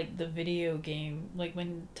play, like, the video game. Like,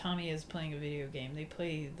 when Tommy is playing a video game, they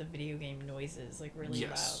play the video game noises, like, really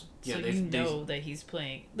loud. So you know that he's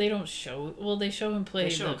playing. They don't show... Well, they show him play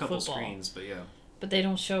the football. They show a couple screens, but yeah. But they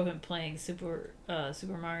don't show him playing Super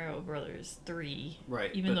Mario Brothers 3.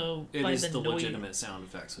 Right. Even though it is the legitimate sound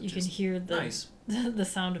effects, which you can hear the nice. the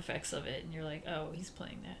sound effects of it, and you're like, oh, he's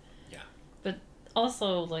playing that. Yeah. But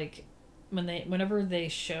also, like, whenever they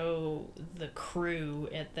show the crew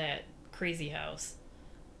at that crazy house,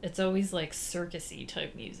 it's always like circusy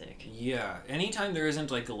type music. Yeah. Anytime there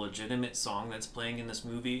isn't, like, a legitimate song that's playing in this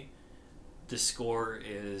movie, the score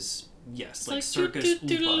is... Yes, it's like circus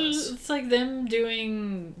oompas. It's like them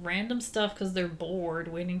doing random stuff because they're bored,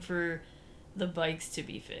 waiting for the bikes to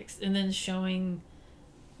be fixed, and then showing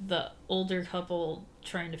the older couple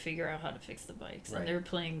trying to figure out how to fix the bikes, and they're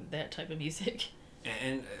playing that type of music.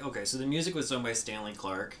 And okay, so the music was done by Stanley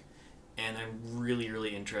Clarke, and I'm really,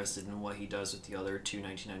 really interested in what he does with the other two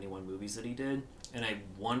 1991 movies that he did, and I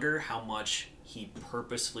wonder how much he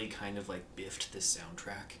purposefully kind of, like, biffed this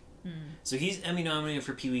soundtrack. So he's Emmy nominated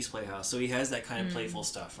for Pee-wee's Playhouse, so he has that kind of playful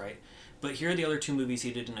stuff, right? But here are the other two movies he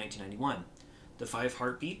did in 1991. The Five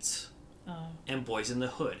Heartbeats and Boys in the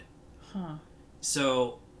Hood. Huh.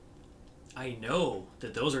 So I know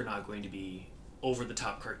that those are not going to be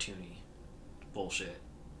over-the-top cartoony bullshit.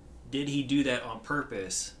 Did he do that on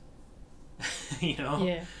purpose?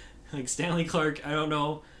 Yeah. Like, Stanley Clarke, I don't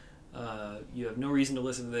know. You have no reason to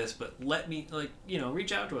listen to this, but let me, like,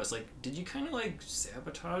 reach out to us. Like, did you kind of, like,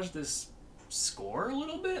 sabotage this score a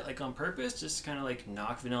little bit, like, on purpose, just kind of, like,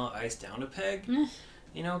 knock Vanilla Ice down a peg?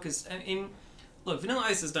 Because, I mean, look, Vanilla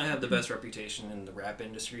Ice does not have the best reputation in the rap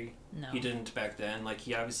industry. No. He didn't back then. Like,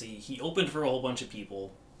 he opened for a whole bunch of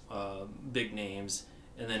people, big names,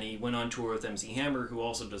 and then he went on tour with MC Hammer, who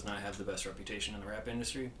also does not have the best reputation in the rap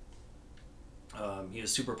industry. He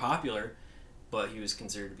was super popular, but he was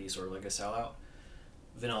considered to be sort of like a sellout.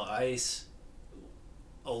 Vanilla Ice,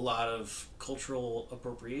 a lot of cultural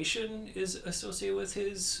appropriation is associated with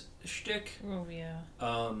his shtick. Oh, yeah.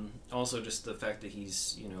 Also, just the fact that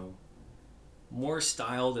he's, more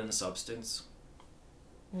style than substance,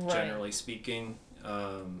 generally speaking.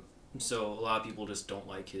 So a lot of people just don't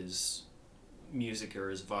like his music or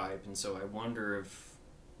his vibe, and so I wonder if,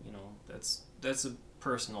 that's a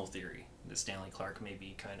personal theory, that Stanley Clarke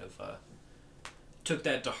maybe kind of... took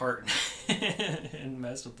that to heart and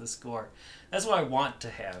messed with the score. That's what I want to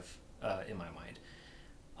have in my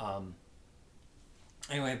mind.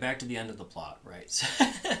 Anyway, back to the end of the plot, right?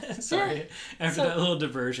 Sorry, after that little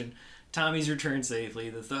diversion. Tommy's returned safely.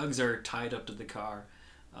 The thugs are tied up to the car.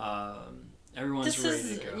 Everyone's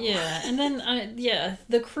ready to go. Yeah, and then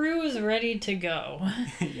the crew is ready to go.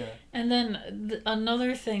 Yeah. And then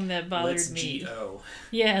another thing that bothered me. Let's G-O.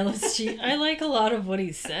 Yeah, let's G. I like a lot of what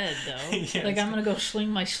he said though. Yeah, like I'm gonna go schling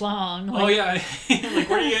my schlong. Like, oh yeah, like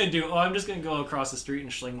what are you gonna do? Oh, I'm just gonna go across the street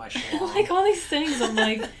and schling my schlong. like all these things. I'm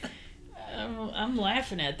like, I'm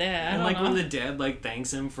laughing at that. And I like don't know. when the dad like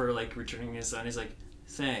thanks him for like returning his son, he's like,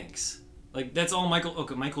 thanks. Like that's all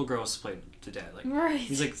Michael Gross played the dad. Like Right.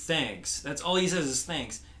 he's like, thanks. That's all he says is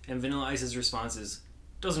thanks. And Vanilla Ice's response is,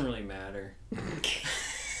 doesn't really matter.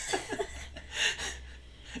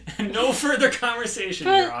 No further conversation,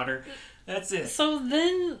 Your Honor. That's it. So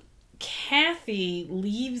then Kathy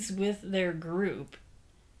leaves with their group.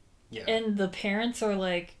 Yeah. And the parents are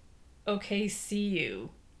like, okay, see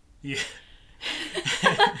you. Yeah.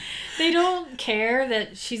 They don't care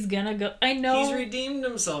that she's gonna go. I know. He's redeemed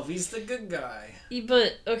himself. He's the good guy.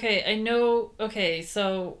 But, okay, I know. Okay,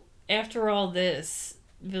 so after all this,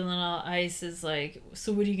 Vanilla Ice is like,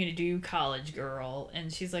 so what are you gonna do, college girl?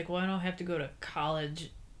 And she's like, well, I don't have to go to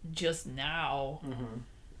college just now. Mm-hmm.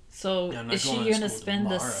 So Yeah, I'm not is she going to gonna school spend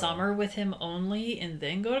the tomorrow. summer with him only and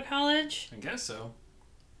then go to college? I guess so.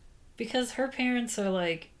 Because her parents are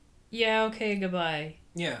like, yeah, okay, goodbye.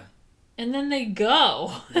 Yeah. And then they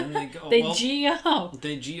go. Then they go. They well, G.O.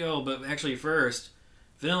 They G.O. But actually first,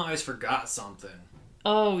 Vanilla Ice forgot something.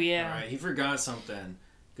 Oh, yeah. Alright, he forgot something.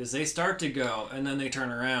 Because they start to go, and then they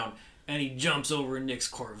turn around, and he jumps over Nick's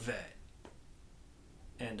Corvette.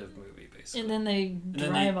 End of movie, basically. And then they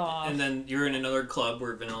drive off. And then you're in another club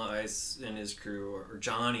where Vanilla Ice and his crew, or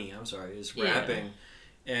Johnny, I'm sorry, is rapping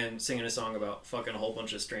and singing a song about fucking a whole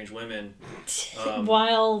bunch of strange women.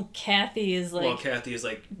 While Kathy is like... While Kathy is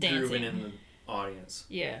like dancing. grooving in the audience.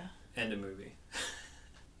 Yeah. End of movie.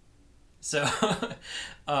 So,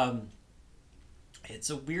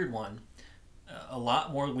 it's a weird one. A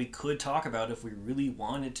lot more we could talk about if we really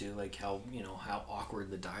wanted to, like how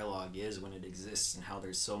awkward the dialogue is when it exists, and how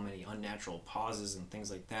there's so many unnatural pauses and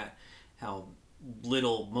things like that. How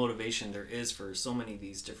little motivation there is for so many of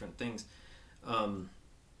these different things.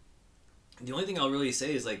 The only thing I'll really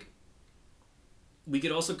say is like, we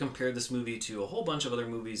could also compare this movie to a whole bunch of other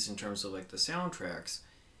movies in terms of like the soundtracks.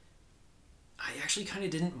 I actually kind of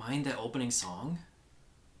didn't mind that opening song.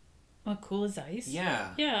 Oh, Cool as Ice?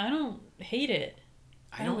 Yeah. Yeah, I don't hate it.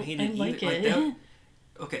 I don't hate it I like either. it. Like that,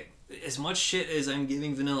 okay, as much shit as I'm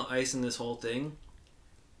giving Vanilla Ice in this whole thing,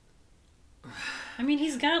 I mean,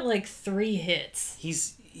 he's got like 3 hits.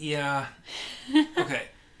 yeah. Okay,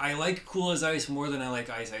 I like Cool as Ice more than I like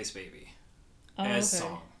Ice Ice Baby. Oh, As okay.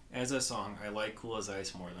 song. As a song, I like Cool as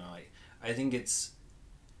Ice more than I think it's...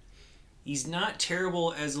 He's not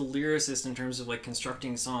terrible as a lyricist in terms of like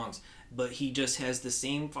constructing songs, but he just has the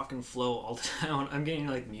same fucking flow all the time. I'm getting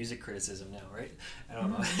like music criticism now, right? I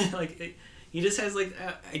don't know. Like he just has like,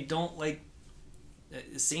 I don't like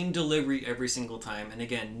same delivery every single time, and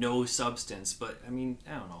again, no substance. But I mean,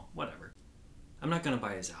 I don't know, whatever. I'm not gonna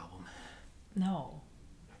buy his album. No.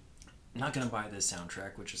 I'm not gonna buy this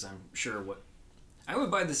soundtrack, which is I'm sure what I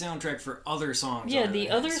would buy the soundtrack for other songs. Yeah, other the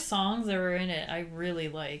than other his. songs that were in it, I really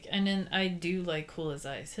like. And then I do like Cool as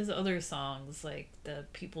Ice. His other songs, like the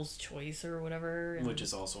People's Choice or whatever. And Which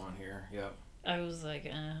is also on here, yeah. I was like, I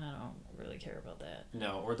don't really care about that.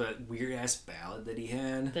 No, or that weird ass ballad that he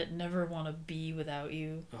had. That Never Want to Be Without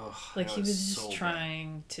You. Ugh, Like that he was just so bad.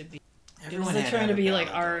 trying to be. Everyone it was like had trying have to a be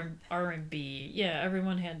like ballad, R&B. Yeah,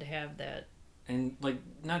 everyone had to have that. and like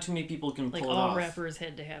not too many people can Like pull it all off. rappers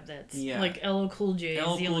had to have that. Yeah. Like LL Cool J.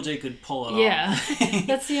 LL is the Cool only... J could pull it Yeah, off.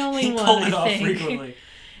 that's the only he one. pulled it I off think. frequently.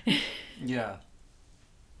 Yeah.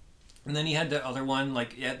 And then he had the other one,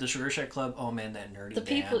 like at the Sugar Shack Club. Oh man, that nerdy The band.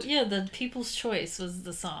 people, yeah, the People's Choice was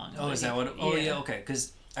the song. Oh, is that what? Oh, yeah. Okay,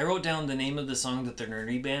 because I wrote down the name of the song that the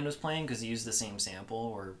nerdy band was playing because he used the same sample,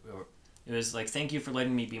 or it was like "Thank you for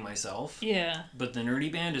letting me be myself." Yeah. But the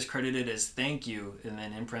nerdy band is credited as "Thank you," and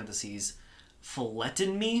then in parentheses,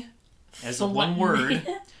 "Filletin' me," as a one word.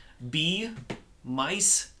 B,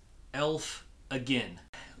 mice, elf again.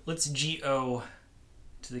 Let's G-O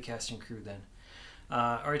to the cast and crew then.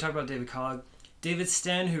 Already talked about David Kellogg. David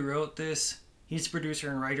Sten, who wrote this, he's a producer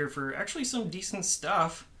and writer for actually some decent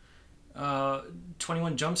stuff.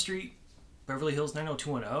 21 Jump Street, Beverly Hills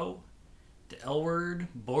 90210, The L Word,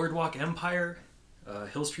 Boardwalk Empire,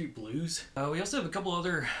 Hill Street Blues. We also have a couple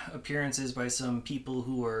other appearances by some people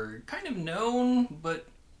who are kind of known, but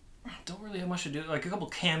don't really have much to do. Like a couple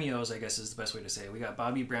cameos, I guess is the best way to say it. We got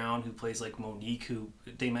Bobby Brown, who plays like Monique, who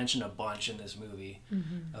they mentioned a bunch in this movie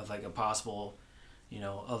of like a possible,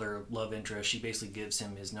 other love interest. She basically gives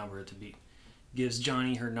him his number to gives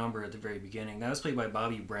Johnny her number at the very beginning. That was played by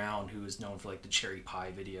Bobby Brown, who is known for like the Cherry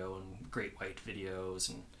Pie video and Great White videos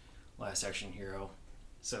and Last Action Hero.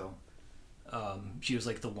 So she was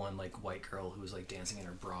like the one like white girl who was like dancing in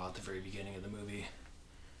her bra at the very beginning of the movie.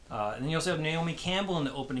 And then you also have Naomi Campbell in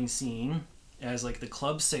the opening scene as like the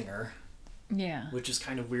club singer. Yeah. Which is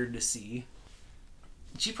kind of weird to see.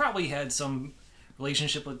 She probably had some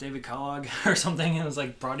relationship with David Kellogg or something and was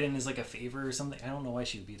like brought in as like a favor or something. I don't know why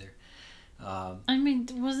she would be there. I mean,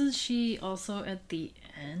 wasn't she also at the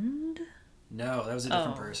end? No, that was a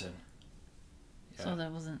different person. Yeah. So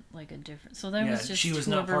that wasn't like a different. So that was just she was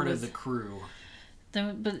not part of the crew.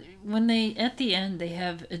 But when they at the end they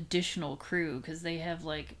have additional crew because they have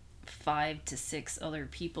like 5 to 6 other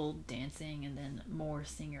people dancing and then more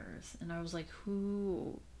singers, and I was like,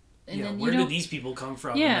 who? And then, where did these people come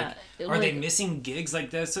from? Yeah, like, are they missing gigs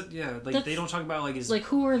like this? Yeah, like they don't talk about like like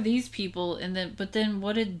who are these people? And then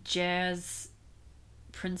what did Jazz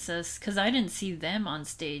Princess? Because I didn't see them on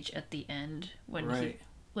stage at the end when right.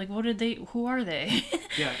 what did they? Who are they?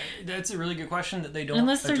 Yeah, that's a really good question that they don't.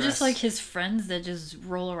 Unless they're just like his friends that just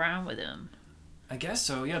roll around with him. I guess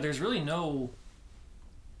so. Yeah, there's really no.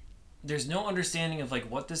 There's no understanding of like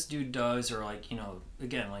what this dude does, or like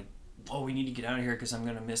again like, oh, we need to get out of here because I'm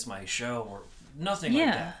gonna miss my show, or nothing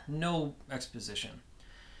like that. No exposition.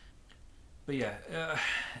 But yeah,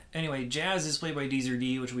 anyway, Jazz is played by Deezer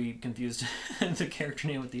D, which we confused the character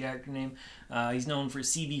name with the actor name. He's known for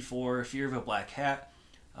CB4, Fear of a Black Hat.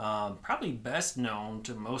 Probably best known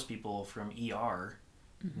to most people from ER,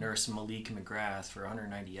 Nurse Malik McGrath, for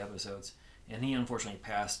 190 episodes. And he unfortunately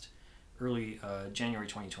passed early January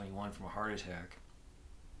 2021 from a heart attack.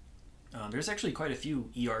 There's actually quite a few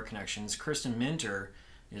ER connections. Kristen Minter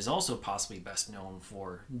is also possibly best known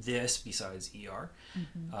for this besides ER.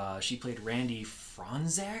 She played Randy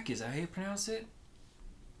Franzak, is that how you pronounce it?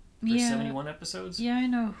 For 71 episodes? Yeah, I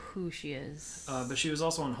know who she is. But she was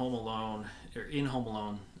also in Home Alone,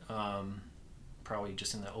 probably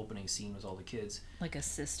just in the opening scene with all the kids. Like a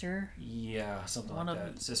sister? Yeah, something like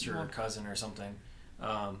that. Sister or cousin or something.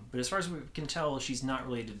 But as far as we can tell, she's not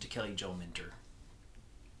related to Kelly Jo Minter.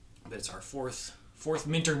 But it's our fourth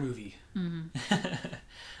Minter movie.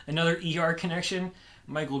 Another ER connection.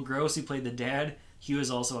 Michael Gross, who played the dad, he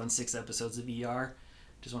was also on 6 episodes of ER.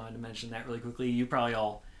 Just wanted to mention that really quickly. You probably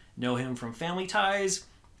all know him from Family Ties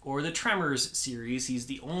or the Tremors series. He's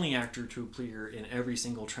the only actor to appear in every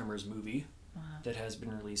single Tremors movie that has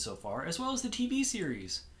been released so far, as well as the TV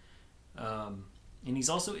series. And he's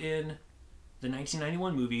also in the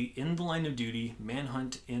 1991 movie In the Line of Duty,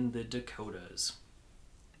 Manhunt in the Dakotas.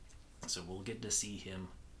 So we'll get to see him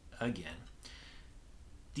again.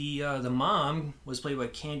 The mom was played by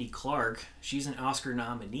Candy Clark. She's an Oscar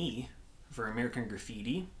nominee for American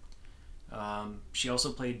Graffiti. She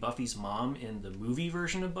also played Buffy's mom in the movie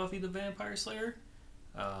version of Buffy the Vampire Slayer.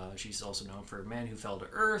 She's also known for Man Who Fell to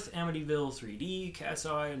Earth, Amityville 3D, Cat's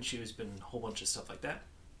Eye, and she's been in a whole bunch of stuff like that.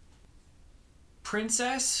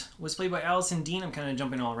 Princess was played by Allison Dean. I'm kind of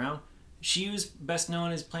jumping all around. She was best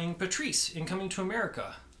known as playing Patrice in Coming to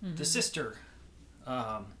America, the sister,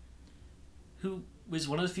 who was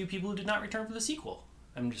one of the few people who did not return for the sequel.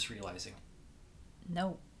 I'm just realizing.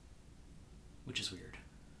 No. Which is weird.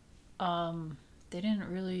 They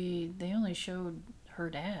only showed her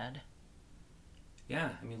dad. Yeah,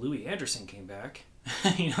 I mean, Louis Anderson came back.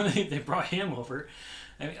 They brought him over.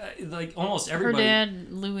 I mean, like almost everybody. Her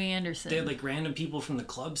dad, Louis Anderson. They had like random people from the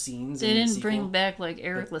club scenes. They didn't bring back like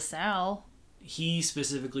Eric LaSalle. He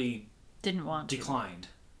specifically didn't want to. Declined.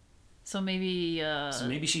 So maybe. So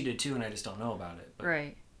maybe she did too, and I just don't know about it. But,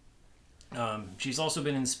 right. She's also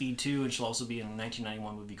been in Speed 2, and she'll also be in a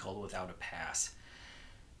 1991 movie called Without a Pass.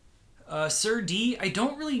 Sir D, I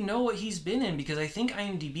don't really know what he's been in because I think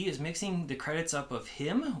IMDb is mixing the credits up of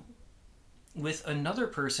him with another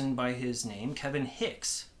person by his name, Kevin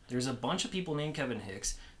Hicks. There's a bunch of people named Kevin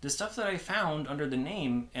Hicks. The stuff that I found under the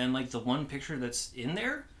name and like the one picture that's in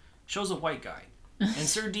there shows a white guy. And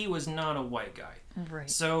Sir D was not a white guy. Right.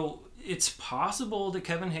 So it's possible that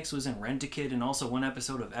Kevin Hicks was in Rent-A-Kid and also one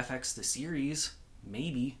episode of FX the series.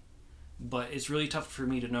 Maybe. But it's really tough for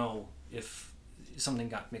me to know if something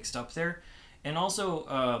got mixed up there. And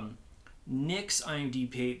also, Nick's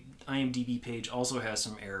IMDb page also has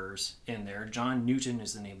some errors in there. John Newton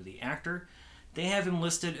is the name of the actor. They have him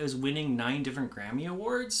listed as winning 9 different Grammy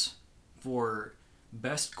Awards for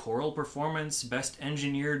Best Choral Performance, Best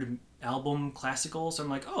Engineered Album Classical. So I'm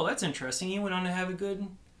like, oh, that's interesting. He went on to have a good,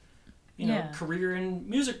 career in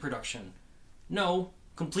music production. No,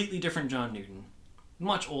 completely different John Newton.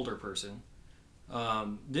 Much older person.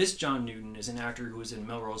 This John Newton is an actor who was in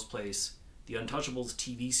Melrose Place, The Untouchables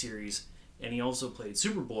TV series, and he also played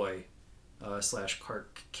Superboy /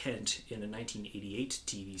 Clark Kent in a 1988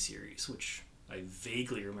 TV series, which I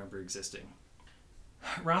vaguely remember existing.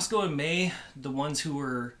 Roscoe and May, the ones who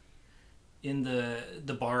were in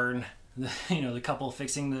the barn, the couple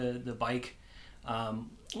fixing the bike.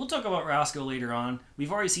 We'll talk about Roscoe later on.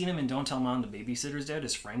 We've already seen him in Don't Tell Mom the Babysitter's Dead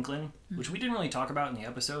as Franklin, which we didn't really talk about in the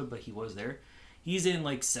episode, but he was there. He's in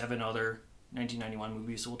like 7 other 1991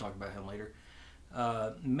 movies, so we'll talk about him later.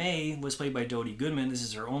 May was played by Dodie Goodman. This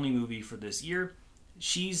is her only movie for this year.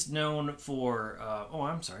 She's known for...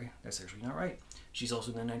 I'm sorry. That's actually not right. She's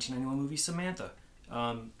also in the 1991 movie Samantha.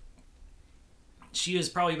 She is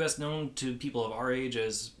probably best known to people of our age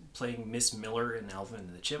as playing Miss Miller in Alvin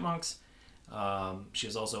and the Chipmunks. She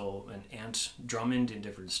is also an Aunt Drummond in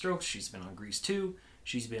Different Strokes. She's been on Grease 2.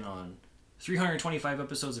 She's been on 325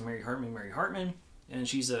 episodes of Mary Hartman. And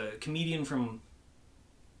she's a comedian from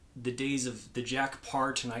the days of the Jack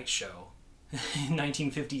Parr Tonight Show in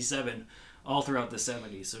 1957, all throughout the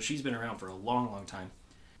 70s. So she's been around for a long, long time.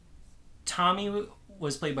 Tommy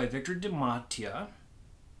was played by Victor DiMattia.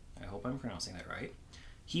 I hope I'm pronouncing that right.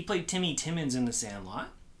 He played Timmy Timmons in The Sandlot.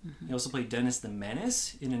 Mm-hmm. He also played Dennis the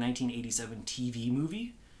Menace in a 1987 TV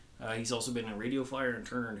movie. He's also been in Radio Flyer and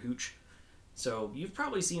Turner and Hooch. So you've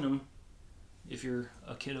probably seen him if you're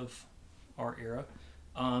a kid of our era.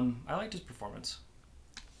 I liked his performance.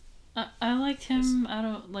 I liked him.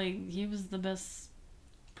 He was the best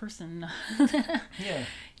person. Yeah.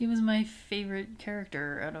 He was my favorite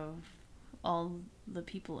character out of all the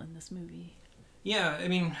people in this movie. Yeah, I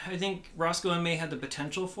mean, I think Roscoe and May had the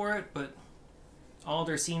potential for it, but all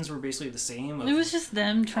their scenes were basically the same. It was just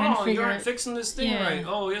them trying to figure out... you aren't fixing this thing right.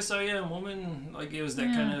 Oh, yes, I am, woman. Like, it was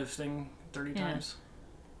that kind of thing 30 times.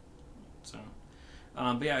 So,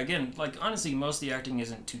 but yeah, again, like, honestly, most of the acting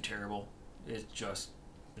isn't too terrible. It's just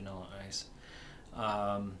Vanilla Ice.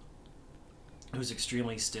 It was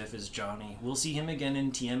extremely stiff as Johnny. We'll see him again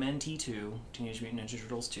in TMNT 2, Teenage Mutant Ninja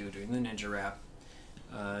Turtles 2, doing the ninja rap.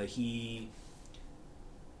 He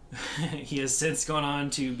has since gone on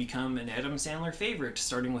to become an Adam Sandler favorite,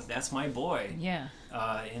 starting with That's My Boy. Yeah.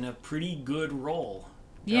 In a pretty good role.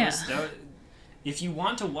 If you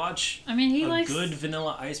want to watch good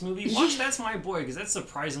Vanilla Ice movie, watch That's My Boy, because that's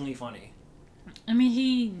surprisingly funny. I mean,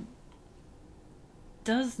 he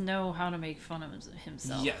does know how to make fun of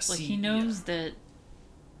himself. Yes. Like, he knows that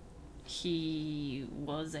he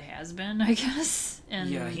was a has-been, I guess. And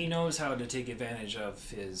yeah, he knows how to take advantage of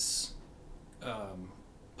his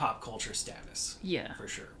pop culture status. Yeah, for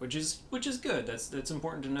sure. Which is good. That's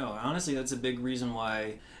important to know. Honestly, that's a big reason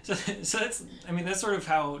why. So that's sort of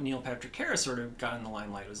how Neil Patrick Harris sort of got in the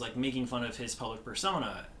limelight. It was like making fun of his public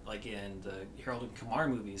persona, like in the Harold and Kumar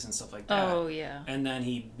movies and stuff like that. Oh yeah. And then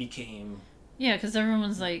he became. Yeah, because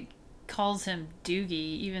everyone's like calls him Doogie,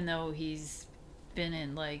 even though he's been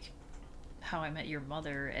in like How I Met Your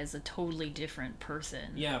Mother as a totally different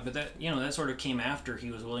person. Yeah, but that sort of came after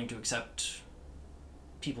he was willing to accept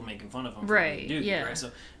people making fun of him for being Doogie, right?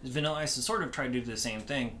 So Vanilla Ice sort of tried to do the same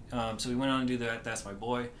thing. So we went on to do that. That's My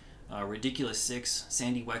Boy, Ridiculous Six,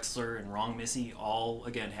 Sandy Wexler, and Wrong Missy, all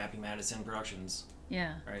again Happy Madison Productions.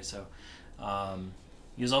 Yeah. Right. So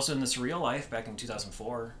he was also in The Surreal Life back in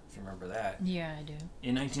 2004, if you remember that. Yeah, I do.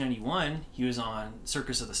 In 1991, he was on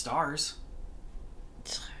Circus of the Stars,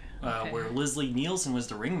 where Leslie Nielsen was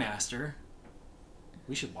the ringmaster.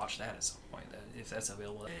 We should watch that at some point, if that's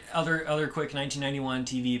available. Other quick 1991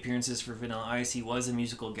 TV appearances for Vanilla Ice. He was a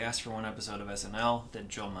musical guest for one episode of SNL that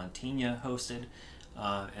Joe Mantegna hosted.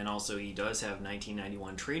 And also he does have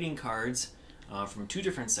 1991 trading cards from 2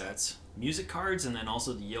 different sets. Music cards, and then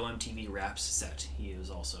also the Yo MTV Raps set he is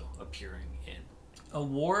also appearing in.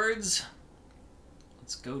 Awards.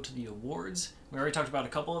 Let's go to the awards. We already talked about a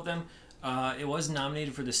couple of them. It was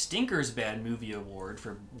nominated for the Stinkers Bad Movie Award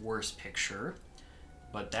for Worst Picture,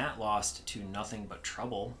 but that lost to Nothing But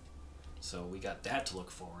Trouble, so we got that to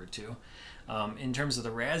look forward to. In terms of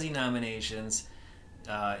the Razzie nominations,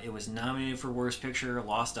 it was nominated for Worst Picture,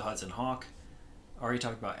 lost to Hudson Hawk. Already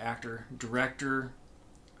talked about actor. Director,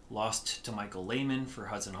 lost to Michael Lehman for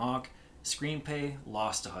Hudson Hawk. Screenplay,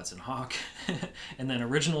 lost to Hudson Hawk. And then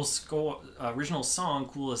original song,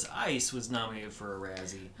 Cool as Ice, was nominated for a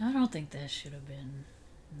Razzie. I don't think that should have been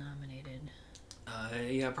nominated.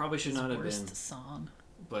 Yeah, probably should not have been. Worst song.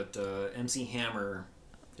 But MC Hammer,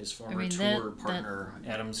 his former tour partner,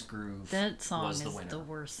 Adam's Groove, that song was the winner. Is the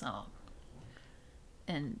worst song.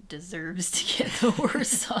 And deserves to get the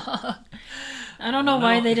worst song. I don't know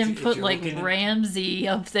why they didn't put like Ramsey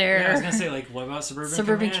up there. Yeah, I was gonna say, like, what about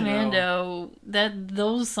Suburban Commando?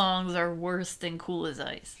 Those songs are worse than Cool as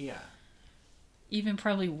Ice. Yeah. even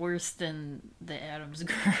probably worse than the Addams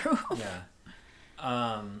Group.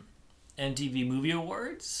 Yeah. MTV Movie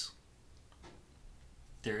Awards.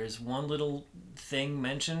 There is one little thing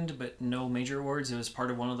mentioned, but no major awards. It was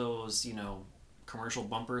part of one of those, commercial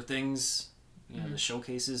bumper things, the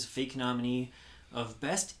showcases. Fake nominee of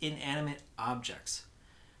Best Inanimate Objects.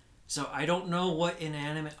 So I don't know what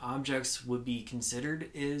inanimate objects would be considered.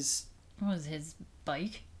 What was his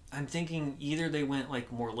bike? I'm thinking either they went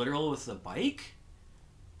like more literal with the bike,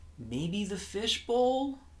 maybe the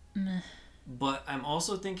fishbowl. Meh. But I'm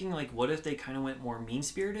also thinking like, what if they kind of went more mean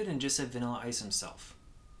spirited and just said Vanilla Ice himself?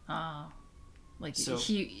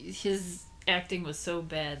 His acting was so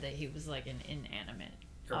bad that he was like an inanimate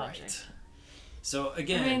object. So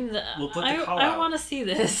again, we'll put the call I out. want to see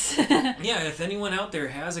this. Yeah, if anyone out there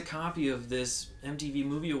has a copy of this MTV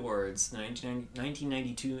Movie Awards, the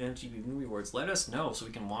 1992 MTV Movie Awards, let us know so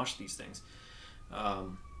we can watch these things.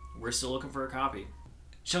 We're still looking for a copy.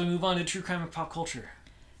 Shall we move on to true crime and pop culture?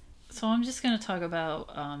 So I'm just going to talk about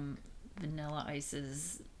Vanilla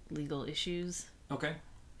Ice's legal issues. Okay.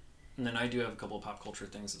 And then I do have a couple of pop culture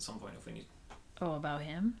things at some point if we need. Oh, about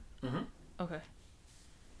him? Mm-hmm. Okay.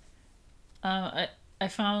 I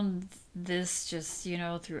found this just,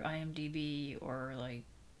 through IMDb or like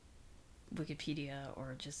Wikipedia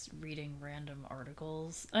or just reading random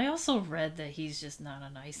articles. I also read that he's just not a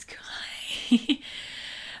nice guy.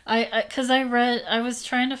 I was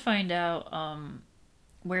trying to find out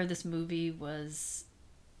where this movie was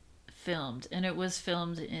filmed, and it was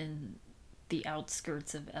filmed in the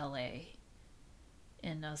outskirts of LA,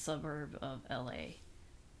 in a suburb of LA.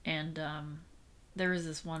 And there was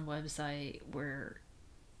this one website where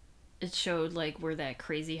it showed like where that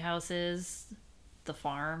crazy house is, the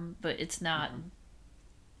farm, but it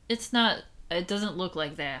doesn't look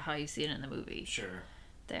like that how you see it in the movie. Sure.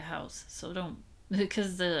 That house. So don't,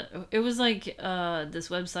 because it was like this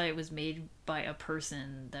website was made by a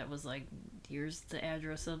person that was like, here's the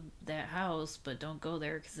address of that house, but don't go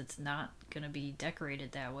there because it's not going to be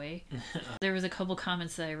decorated that way. There was a couple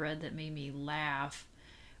comments that I read that made me laugh,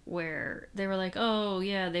 where they were like, oh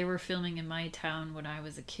yeah, they were filming in my town when I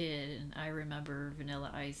was a kid, and I remember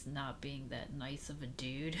Vanilla Ice not being that nice of a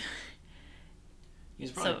dude. He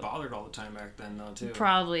was probably bothered all the time back then, though, too.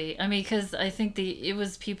 Probably. I mean, because I think it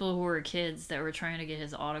was people who were kids that were trying to get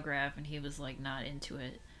his autograph, and he was, like, not into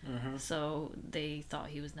it. Mm-hmm. So they thought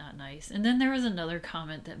he was not nice. And then there was another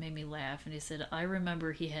comment that made me laugh, and he said, I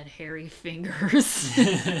remember he had hairy fingers.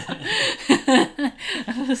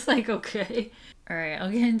 I was like, okay. All right, I'll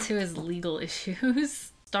get into his legal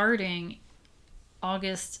issues. Starting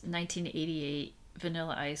August 1988,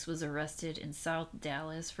 Vanilla Ice was arrested in South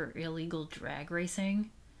Dallas for illegal drag racing.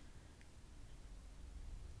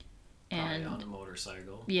 Probably on a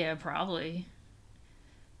motorcycle. Yeah, probably.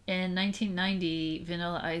 In 1990,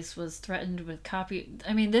 Vanilla Ice was threatened with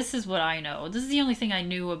I mean, this is what I know. This is the only thing I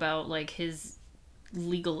knew about, like, his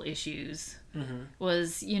legal issues. Mm-hmm.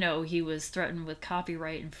 Was, he was threatened with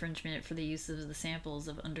copyright infringement for the use of the samples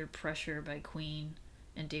of Under Pressure by Queen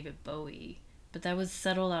and David Bowie. But that was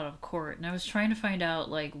settled out of court, and I was trying to find out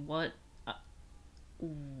like what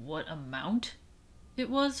amount it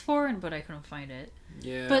was for, but I couldn't find it.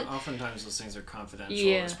 Yeah, but oftentimes those things are confidential.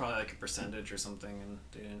 Yeah. It's probably like a percentage or something, and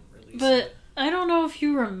they didn't release it. But I don't know if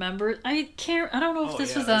you remember. I don't know if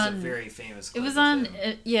this was on. A very famous clip. It was on.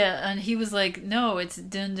 And he was like, "No, it's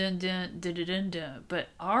dun dun dun dun dun dun dun," but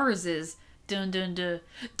ours is dun dun dun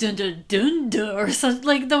dun dun dun dun, or something,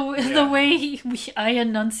 like the way I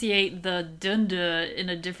enunciate the dun dun in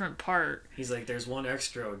a different part. He's like, "There's one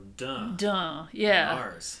extra dun." Dun, yeah.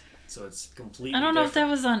 Ours. So it's completely I don't know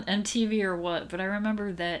different. if that was on MTV or what, but I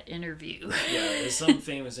remember that interview. Yeah, there's some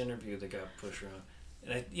famous interview that got pushed around.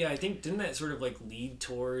 And I think, didn't that sort of like lead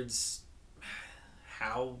towards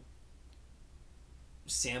how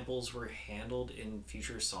samples were handled in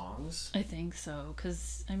future songs? I think so,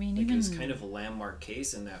 because, I mean, like even... It was kind of a landmark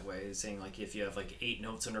case in that way, saying like if you have like 8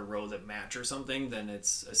 notes in a row that match or something, then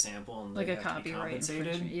it's a sample and like they a have to be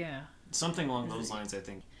compensated. Yeah. Something along those lines, I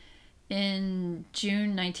think. In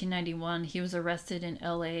June 1991, he was arrested in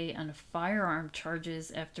LA on firearm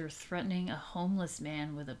charges after threatening a homeless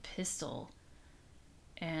man with a pistol.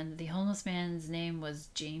 And the homeless man's name was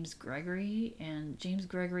James Gregory, and James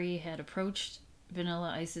Gregory had approached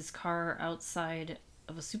Vanilla Ice's car outside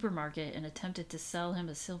of a supermarket and attempted to sell him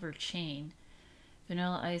a silver chain.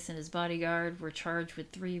 Vanilla Ice and his bodyguard were charged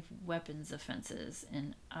with 3 weapons offenses,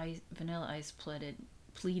 and Vanilla Ice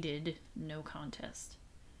pleaded no contest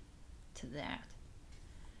to that.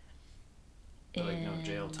 But like no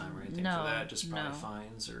jail time or anything for that, just probably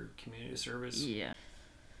fines or community service. Yeah.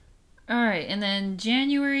 All right, and then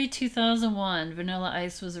January 2001, Vanilla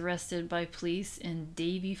Ice was arrested by police in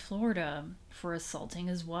Davie, Florida for assaulting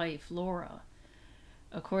his wife, Laura.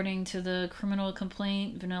 According to the criminal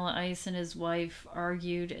complaint, Vanilla Ice and his wife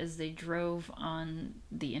argued as they drove on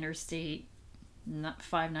the interstate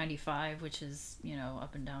 595, which is,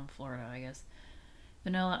 up and down Florida, I guess.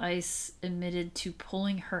 Vanilla Ice admitted to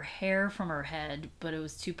pulling her hair from her head, but it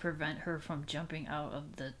was to prevent her from jumping out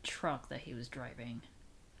of the truck that he was driving.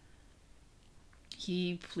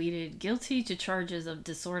 He pleaded guilty to charges of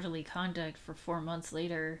disorderly conduct for 4 months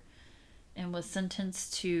later and was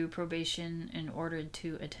sentenced to probation and ordered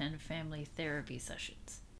to attend family therapy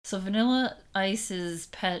sessions. So Vanilla Ice's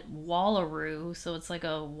pet Wallaroo, so it's like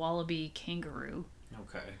a wallaby kangaroo.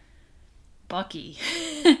 Okay. Bucky,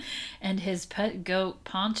 and his pet goat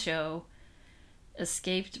Poncho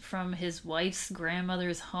escaped from his wife's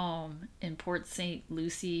grandmother's home in Port St.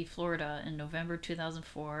 Lucie, Florida in November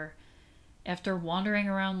 2004. After wandering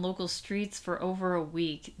around local streets for over a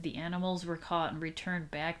week, the animals were caught and returned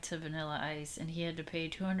back to Vanilla Ice, and he had to pay a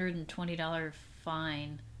 $220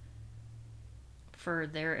 fine for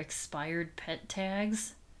their expired pet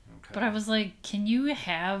tags. Okay. But I was like, can you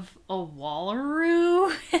have a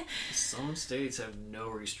Wallaroo? Some states have no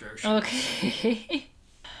restrictions. Okay.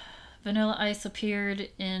 Vanilla Ice appeared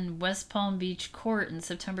in West Palm Beach court in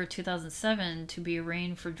September 2007 to be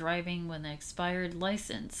arraigned for driving with an expired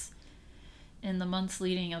license. In the months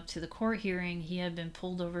leading up to the court hearing, he had been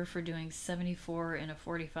pulled over for doing 74 in a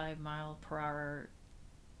 45-mile-per-hour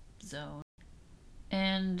zone.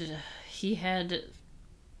 And he had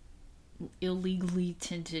illegally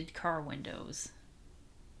tinted car windows.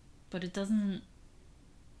 But it doesn't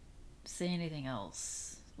say anything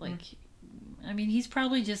else. I mean, he's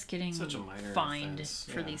probably just getting fined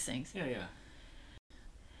for these things. Yeah.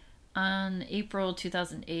 On April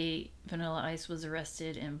 2008, Vanilla Ice was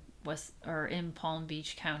arrested in Palm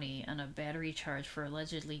Beach County on a battery charge for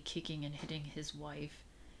allegedly kicking and hitting his wife.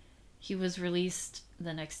 He was released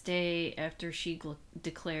the next day after she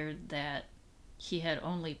declared that he had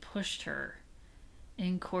only pushed her.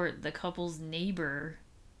 In court, the couple's neighbor,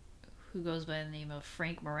 who goes by the name of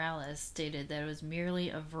Frank Morales, stated that it was merely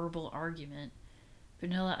a verbal argument.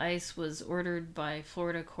 Vanilla Ice was ordered by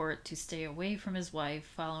Florida court to stay away from his wife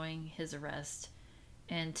following his arrest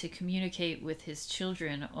and to communicate with his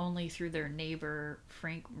children only through their neighbor,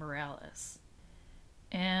 Frank Morales.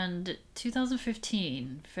 And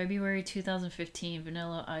February 2015,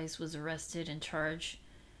 Vanilla Ice was arrested and charged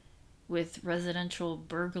with residential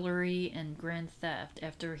burglary and grand theft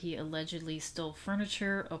after he allegedly stole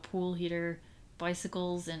furniture, a pool heater,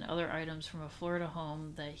 bicycles, and other items from a Florida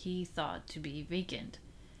home that he thought to be vacant.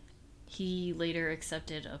 He later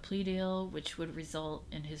accepted a plea deal, which would result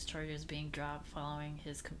in his charges being dropped following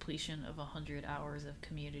his completion of 100 hours of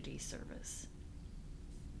community service.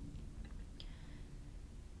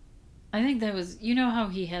 I think that was, how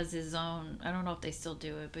he has his own, I don't know if they still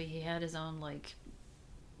do it, but he had his own,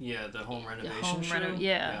 Yeah, the home renovation show?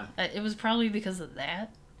 Yeah. It was probably because of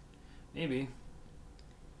that. Maybe.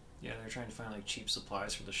 Yeah, they're trying to find cheap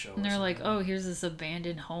supplies for the show. And they're like, oh, here's this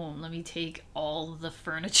abandoned home. Let me take all the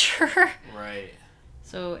furniture. Right.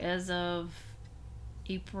 So as of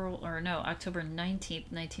October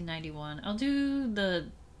 19th, 1991, I'll do the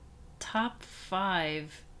top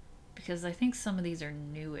 5 because I think some of these are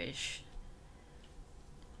newish.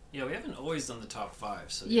 Yeah, we haven't always done the top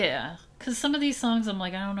 5. So yeah, because some of these songs I'm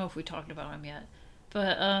like, I don't know if we talked about them yet.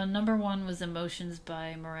 But number 1 was Emotions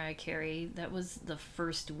by Mariah Carey. That was the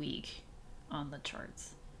first week on the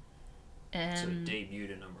charts. And so it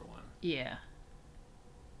debuted at number 1. Yeah.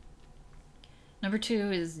 Number 2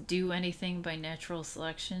 is Do Anything by Natural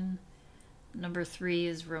Selection. Number 3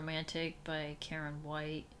 is Romantic by Karen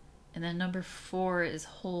White. And then number 4 is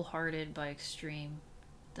Wholehearted by Extreme.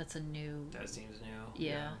 That's a new... That seems new.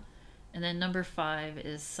 Yeah. And then number 5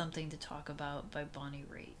 is Something to Talk About by Bonnie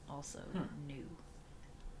Raitt. Also new.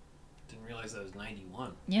 Didn't realize that was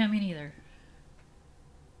 91. Yeah, me neither.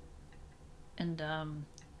 And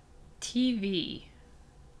TV.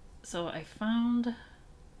 So I found...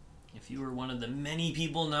 If you were one of the many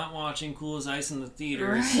people not watching Cool as Ice in the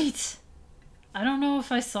theaters... Right. I don't know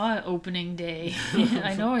if I saw it opening day.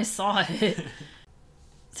 I know I saw it.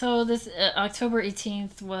 So this October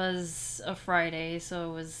 18th was a Friday,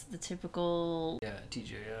 so it was the typical... Yeah,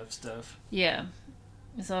 TJF stuff. Yeah.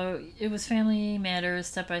 So it was Family Matters,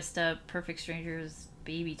 Step by Step, Perfect Strangers,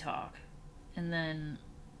 Baby Talk. And then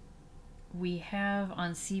we have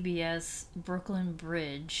on CBS Brooklyn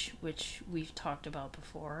Bridge, which we've talked about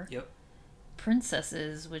before. Yep.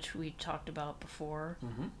 Princesses, which we talked about before.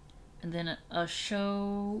 Mm-hmm. And then a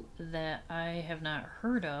show that I have not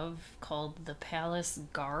heard of called The Palace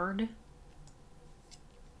Guard.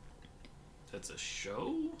 That's a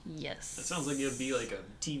show? Yes. That sounds like it would be like a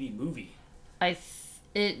TV movie.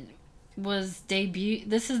 It was debut.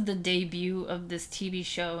 This is the debut of this TV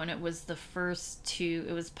show, and it was the first two.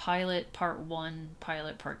 It was pilot part 1,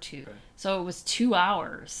 pilot part 2. Okay. So it was 2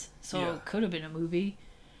 hours. So Yeah. it could have been a movie.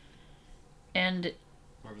 And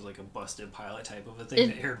Or it was like a busted pilot type of a thing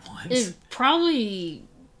that aired once. it probably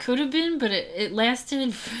could have been, but it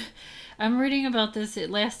lasted. I'm reading about this.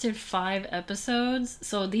 It lasted 5 episodes.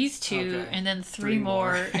 So these 2, Okay. and then 3 3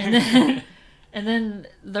 more, more. and then and then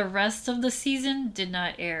the rest of the season did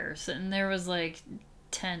not air. So, and there was like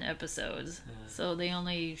 10 episodes. Yeah. So they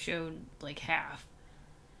only showed like half.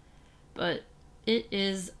 But it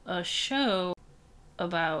is a show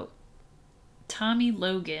about Tommy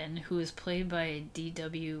Logan, who is played by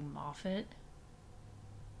D.W. Moffat.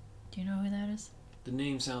 Do you know who that is? The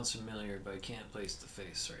name sounds familiar, but I can't place the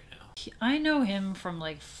face right now. I know him from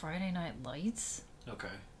like Friday Night Lights. Okay.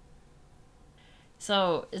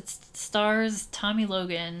 So it stars Tommy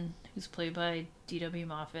Logan, who's played by D.W.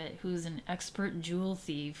 Moffat, who's an expert jewel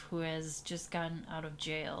thief who has just gotten out of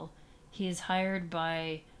jail. He is hired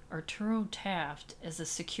by Arturo Taft as a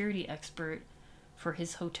security expert for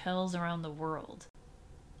his hotels around the world.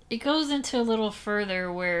 It goes into a little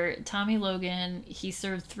further where Tommy Logan, he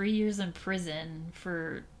served 3 years in prison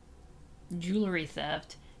for jewelry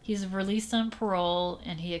theft. He's released on parole,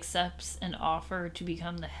 and he accepts an offer to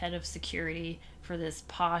become the head of security for this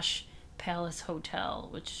posh Palace Hotel,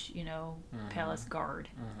 which, you know, Palace Guard.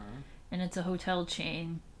 And it's a hotel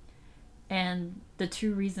chain. And the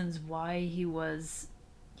 2 reasons why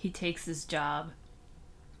he takes this job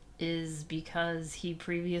is because he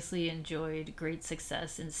previously enjoyed great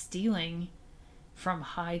success in stealing from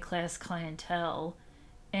high-class clientele,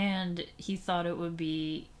 and he thought it would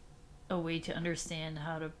be a way to understand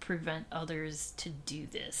how to prevent others to do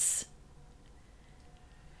this.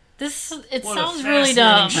 It What a sounds really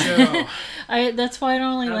dumb. fascinating show. That's why it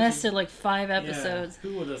only How lasted like 5 episodes.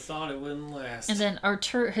 Yeah, who would have thought it wouldn't last? And then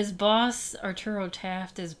his boss, Arturo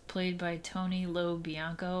Taft, is played by Tony Lo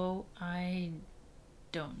Bianco. I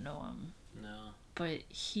don't know him. No. But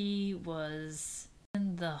he was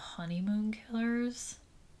in the Honeymoon Killers.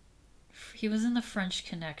 He was in the French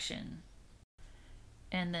Connection.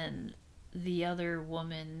 And then the other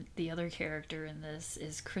woman, the other character in this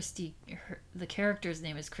is Christy. The character's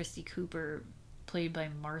name is Christy Cooper, played by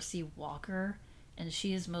Marcy Walker. And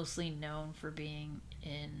she is mostly known for being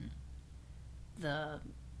in the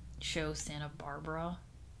show Santa Barbara,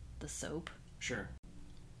 the soap. Sure.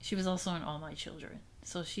 She was also in All My Children.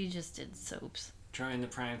 So she just did soaps. Trying the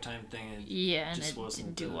primetime thing. And Yeah, and just it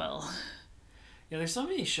wasn't didn't do well. Yeah, there's so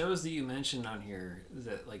many shows that you mentioned on here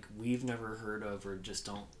that like we've never heard of or just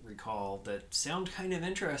don't recall that sound kind of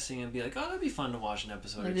interesting and be like, oh, that'd be fun to watch an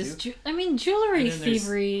episode Like or this two. jewelry And then there's-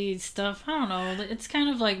 thievery stuff. I don't know. It's kind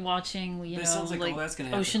of like watching, But it sounds like, oh, that's gonna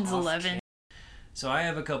happen Ocean's off 11. So I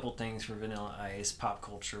have a couple things for Vanilla Ice, pop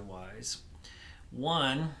culture wise.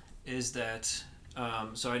 One is that,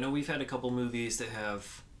 so I know we've had a couple movies that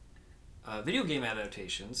have video game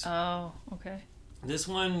adaptations. Oh, okay. This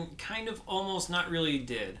one kind of almost not really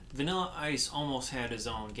did. Vanilla Ice almost had his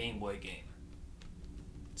own Game Boy game.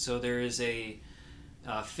 So there is a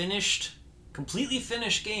completely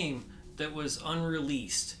finished game that was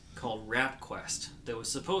unreleased called Rap Quest that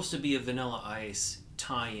was supposed to be a Vanilla Ice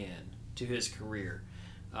tie-in to his career.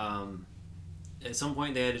 At some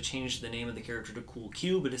point they had to change the name of the character to Cool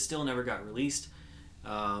Q, but it still never got released.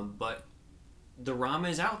 But the ROM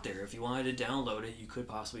is out there. If you wanted to download it, you could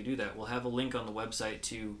possibly do that. We'll have a link on the website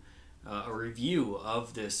to a review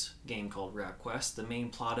of this game called Rap Quest. The main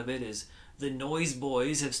plot of it is the Noise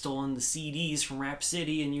Boys have stolen the CDs from Rap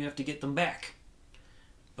City and you have to get them back.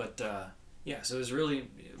 But yeah, so it was really,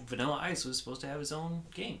 Vanilla Ice was supposed to have his own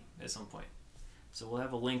game at some point. So we'll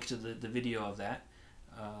have a link to the video of that.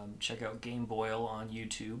 Check out Game Boil on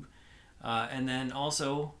YouTube. And then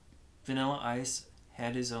also, Vanilla Ice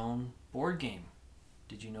had his own board game.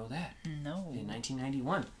 Did you know that? No. In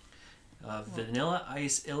 1991. Vanilla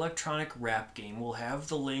Ice electronic rap game. We'll have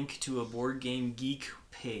the link to a Board Game Geek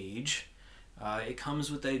page. It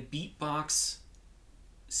comes with a beatbox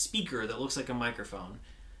speaker that looks like a microphone,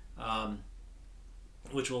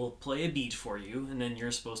 which will play a beat for you, and then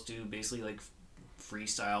you're supposed to basically like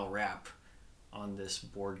freestyle rap on this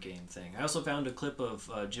board game thing. I also found a clip of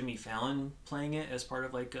Jimmy Fallon playing it as part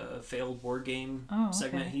of like a failed board game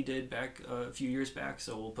segment he did back a few years back,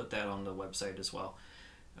 so we'll put that on the website as well,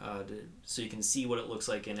 so you can see what it looks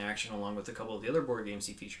like in action along with a couple of the other board games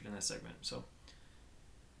he featured in that segment. So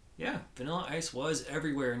Yeah, Vanilla Ice was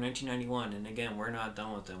everywhere in 1991, and again, we're not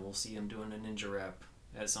done with him. We'll see him doing a ninja rap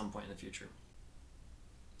at some point in the future.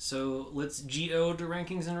 So let's GO to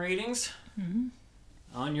rankings and ratings. Mm-hmm.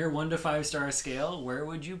 On your 1 to 5 star scale, where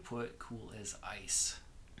would you put Cool as Ice?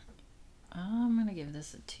 I'm gonna give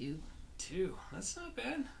this a 2. 2. That's not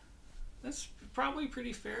bad. That's probably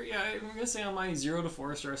pretty fair. Yeah, I'm gonna say on my 0 to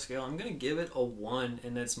 4 star scale, I'm gonna give it a 1,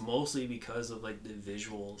 and that's mostly because of like the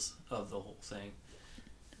visuals of the whole thing.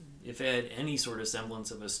 If it had any sort of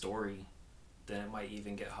semblance of a story, then it might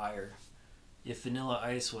even get higher. If Vanilla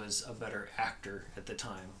Ice was a better actor at the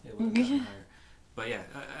time, it would have gotten higher. But yeah,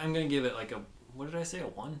 I'm going to give it like a, what did I say, a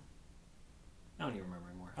 1? I don't even remember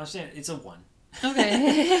anymore. I was saying it's a 1.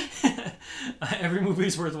 Okay. Every movie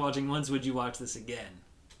is worth watching once. Would you watch this again?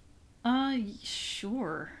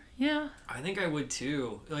 Sure. Yeah. I think I would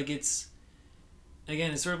too. Like it's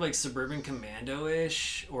sort of like Suburban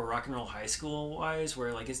Commando-ish or Rock and Roll High School-wise,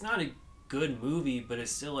 where like it's not a good movie, but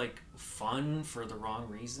it's still like fun for the wrong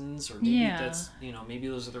reasons, or maybe that's, maybe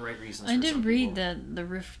those are the right reasons. I did read that the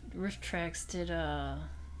Riff Tracks did a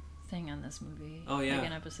thing on this movie. Oh yeah, like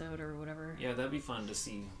an episode or whatever. Yeah, that'd be fun to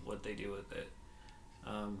see what they do with it.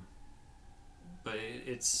 But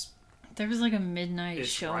it's there was like a midnight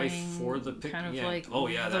showing, right for the kind of like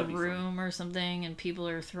The Room or something, and people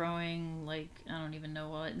are throwing like I don't even know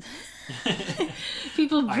what.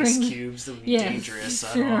 People bring ice cubes that would be dangerous.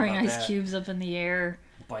 Throwing ice cubes up in the air.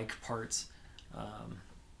 Bike parts,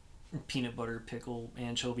 peanut butter, pickle,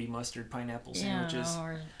 anchovy, mustard, pineapple sandwiches.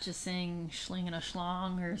 Or just saying "schlinging a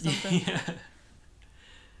schlong" or something.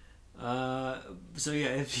 So yeah,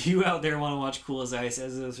 if you out there want to watch Cool as Ice,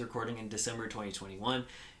 as of this recording in December 2021.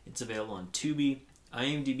 It's available on Tubi,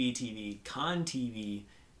 IMDb TV, Con TV,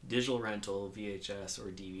 digital rental, VHS, or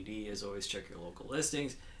DVD. As always, check your local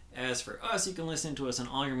listings. As for us, you can listen to us on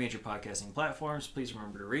all your major podcasting platforms. Please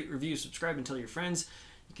remember to rate, review, subscribe, and tell your friends.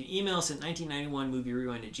 You can email us at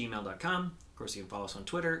 1991movierewind@gmail.com. Of course, you can follow us on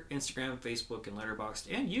Twitter, Instagram, Facebook, and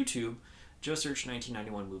Letterboxd, and YouTube. Just search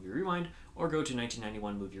 1991 Movie Rewind, or go to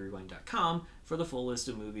 1991movierewind.com for the full list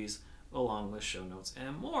of movies, along with show notes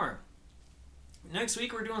and more. Next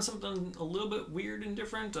week, we're doing something a little bit weird and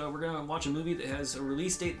different. We're going to watch a movie that has a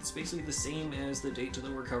release date that's basically the same as the date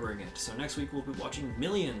that we're covering it. So next week, we'll be watching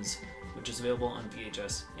Millions, which is available on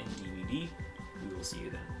VHS and DVD. We will see you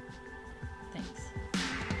then. Thanks.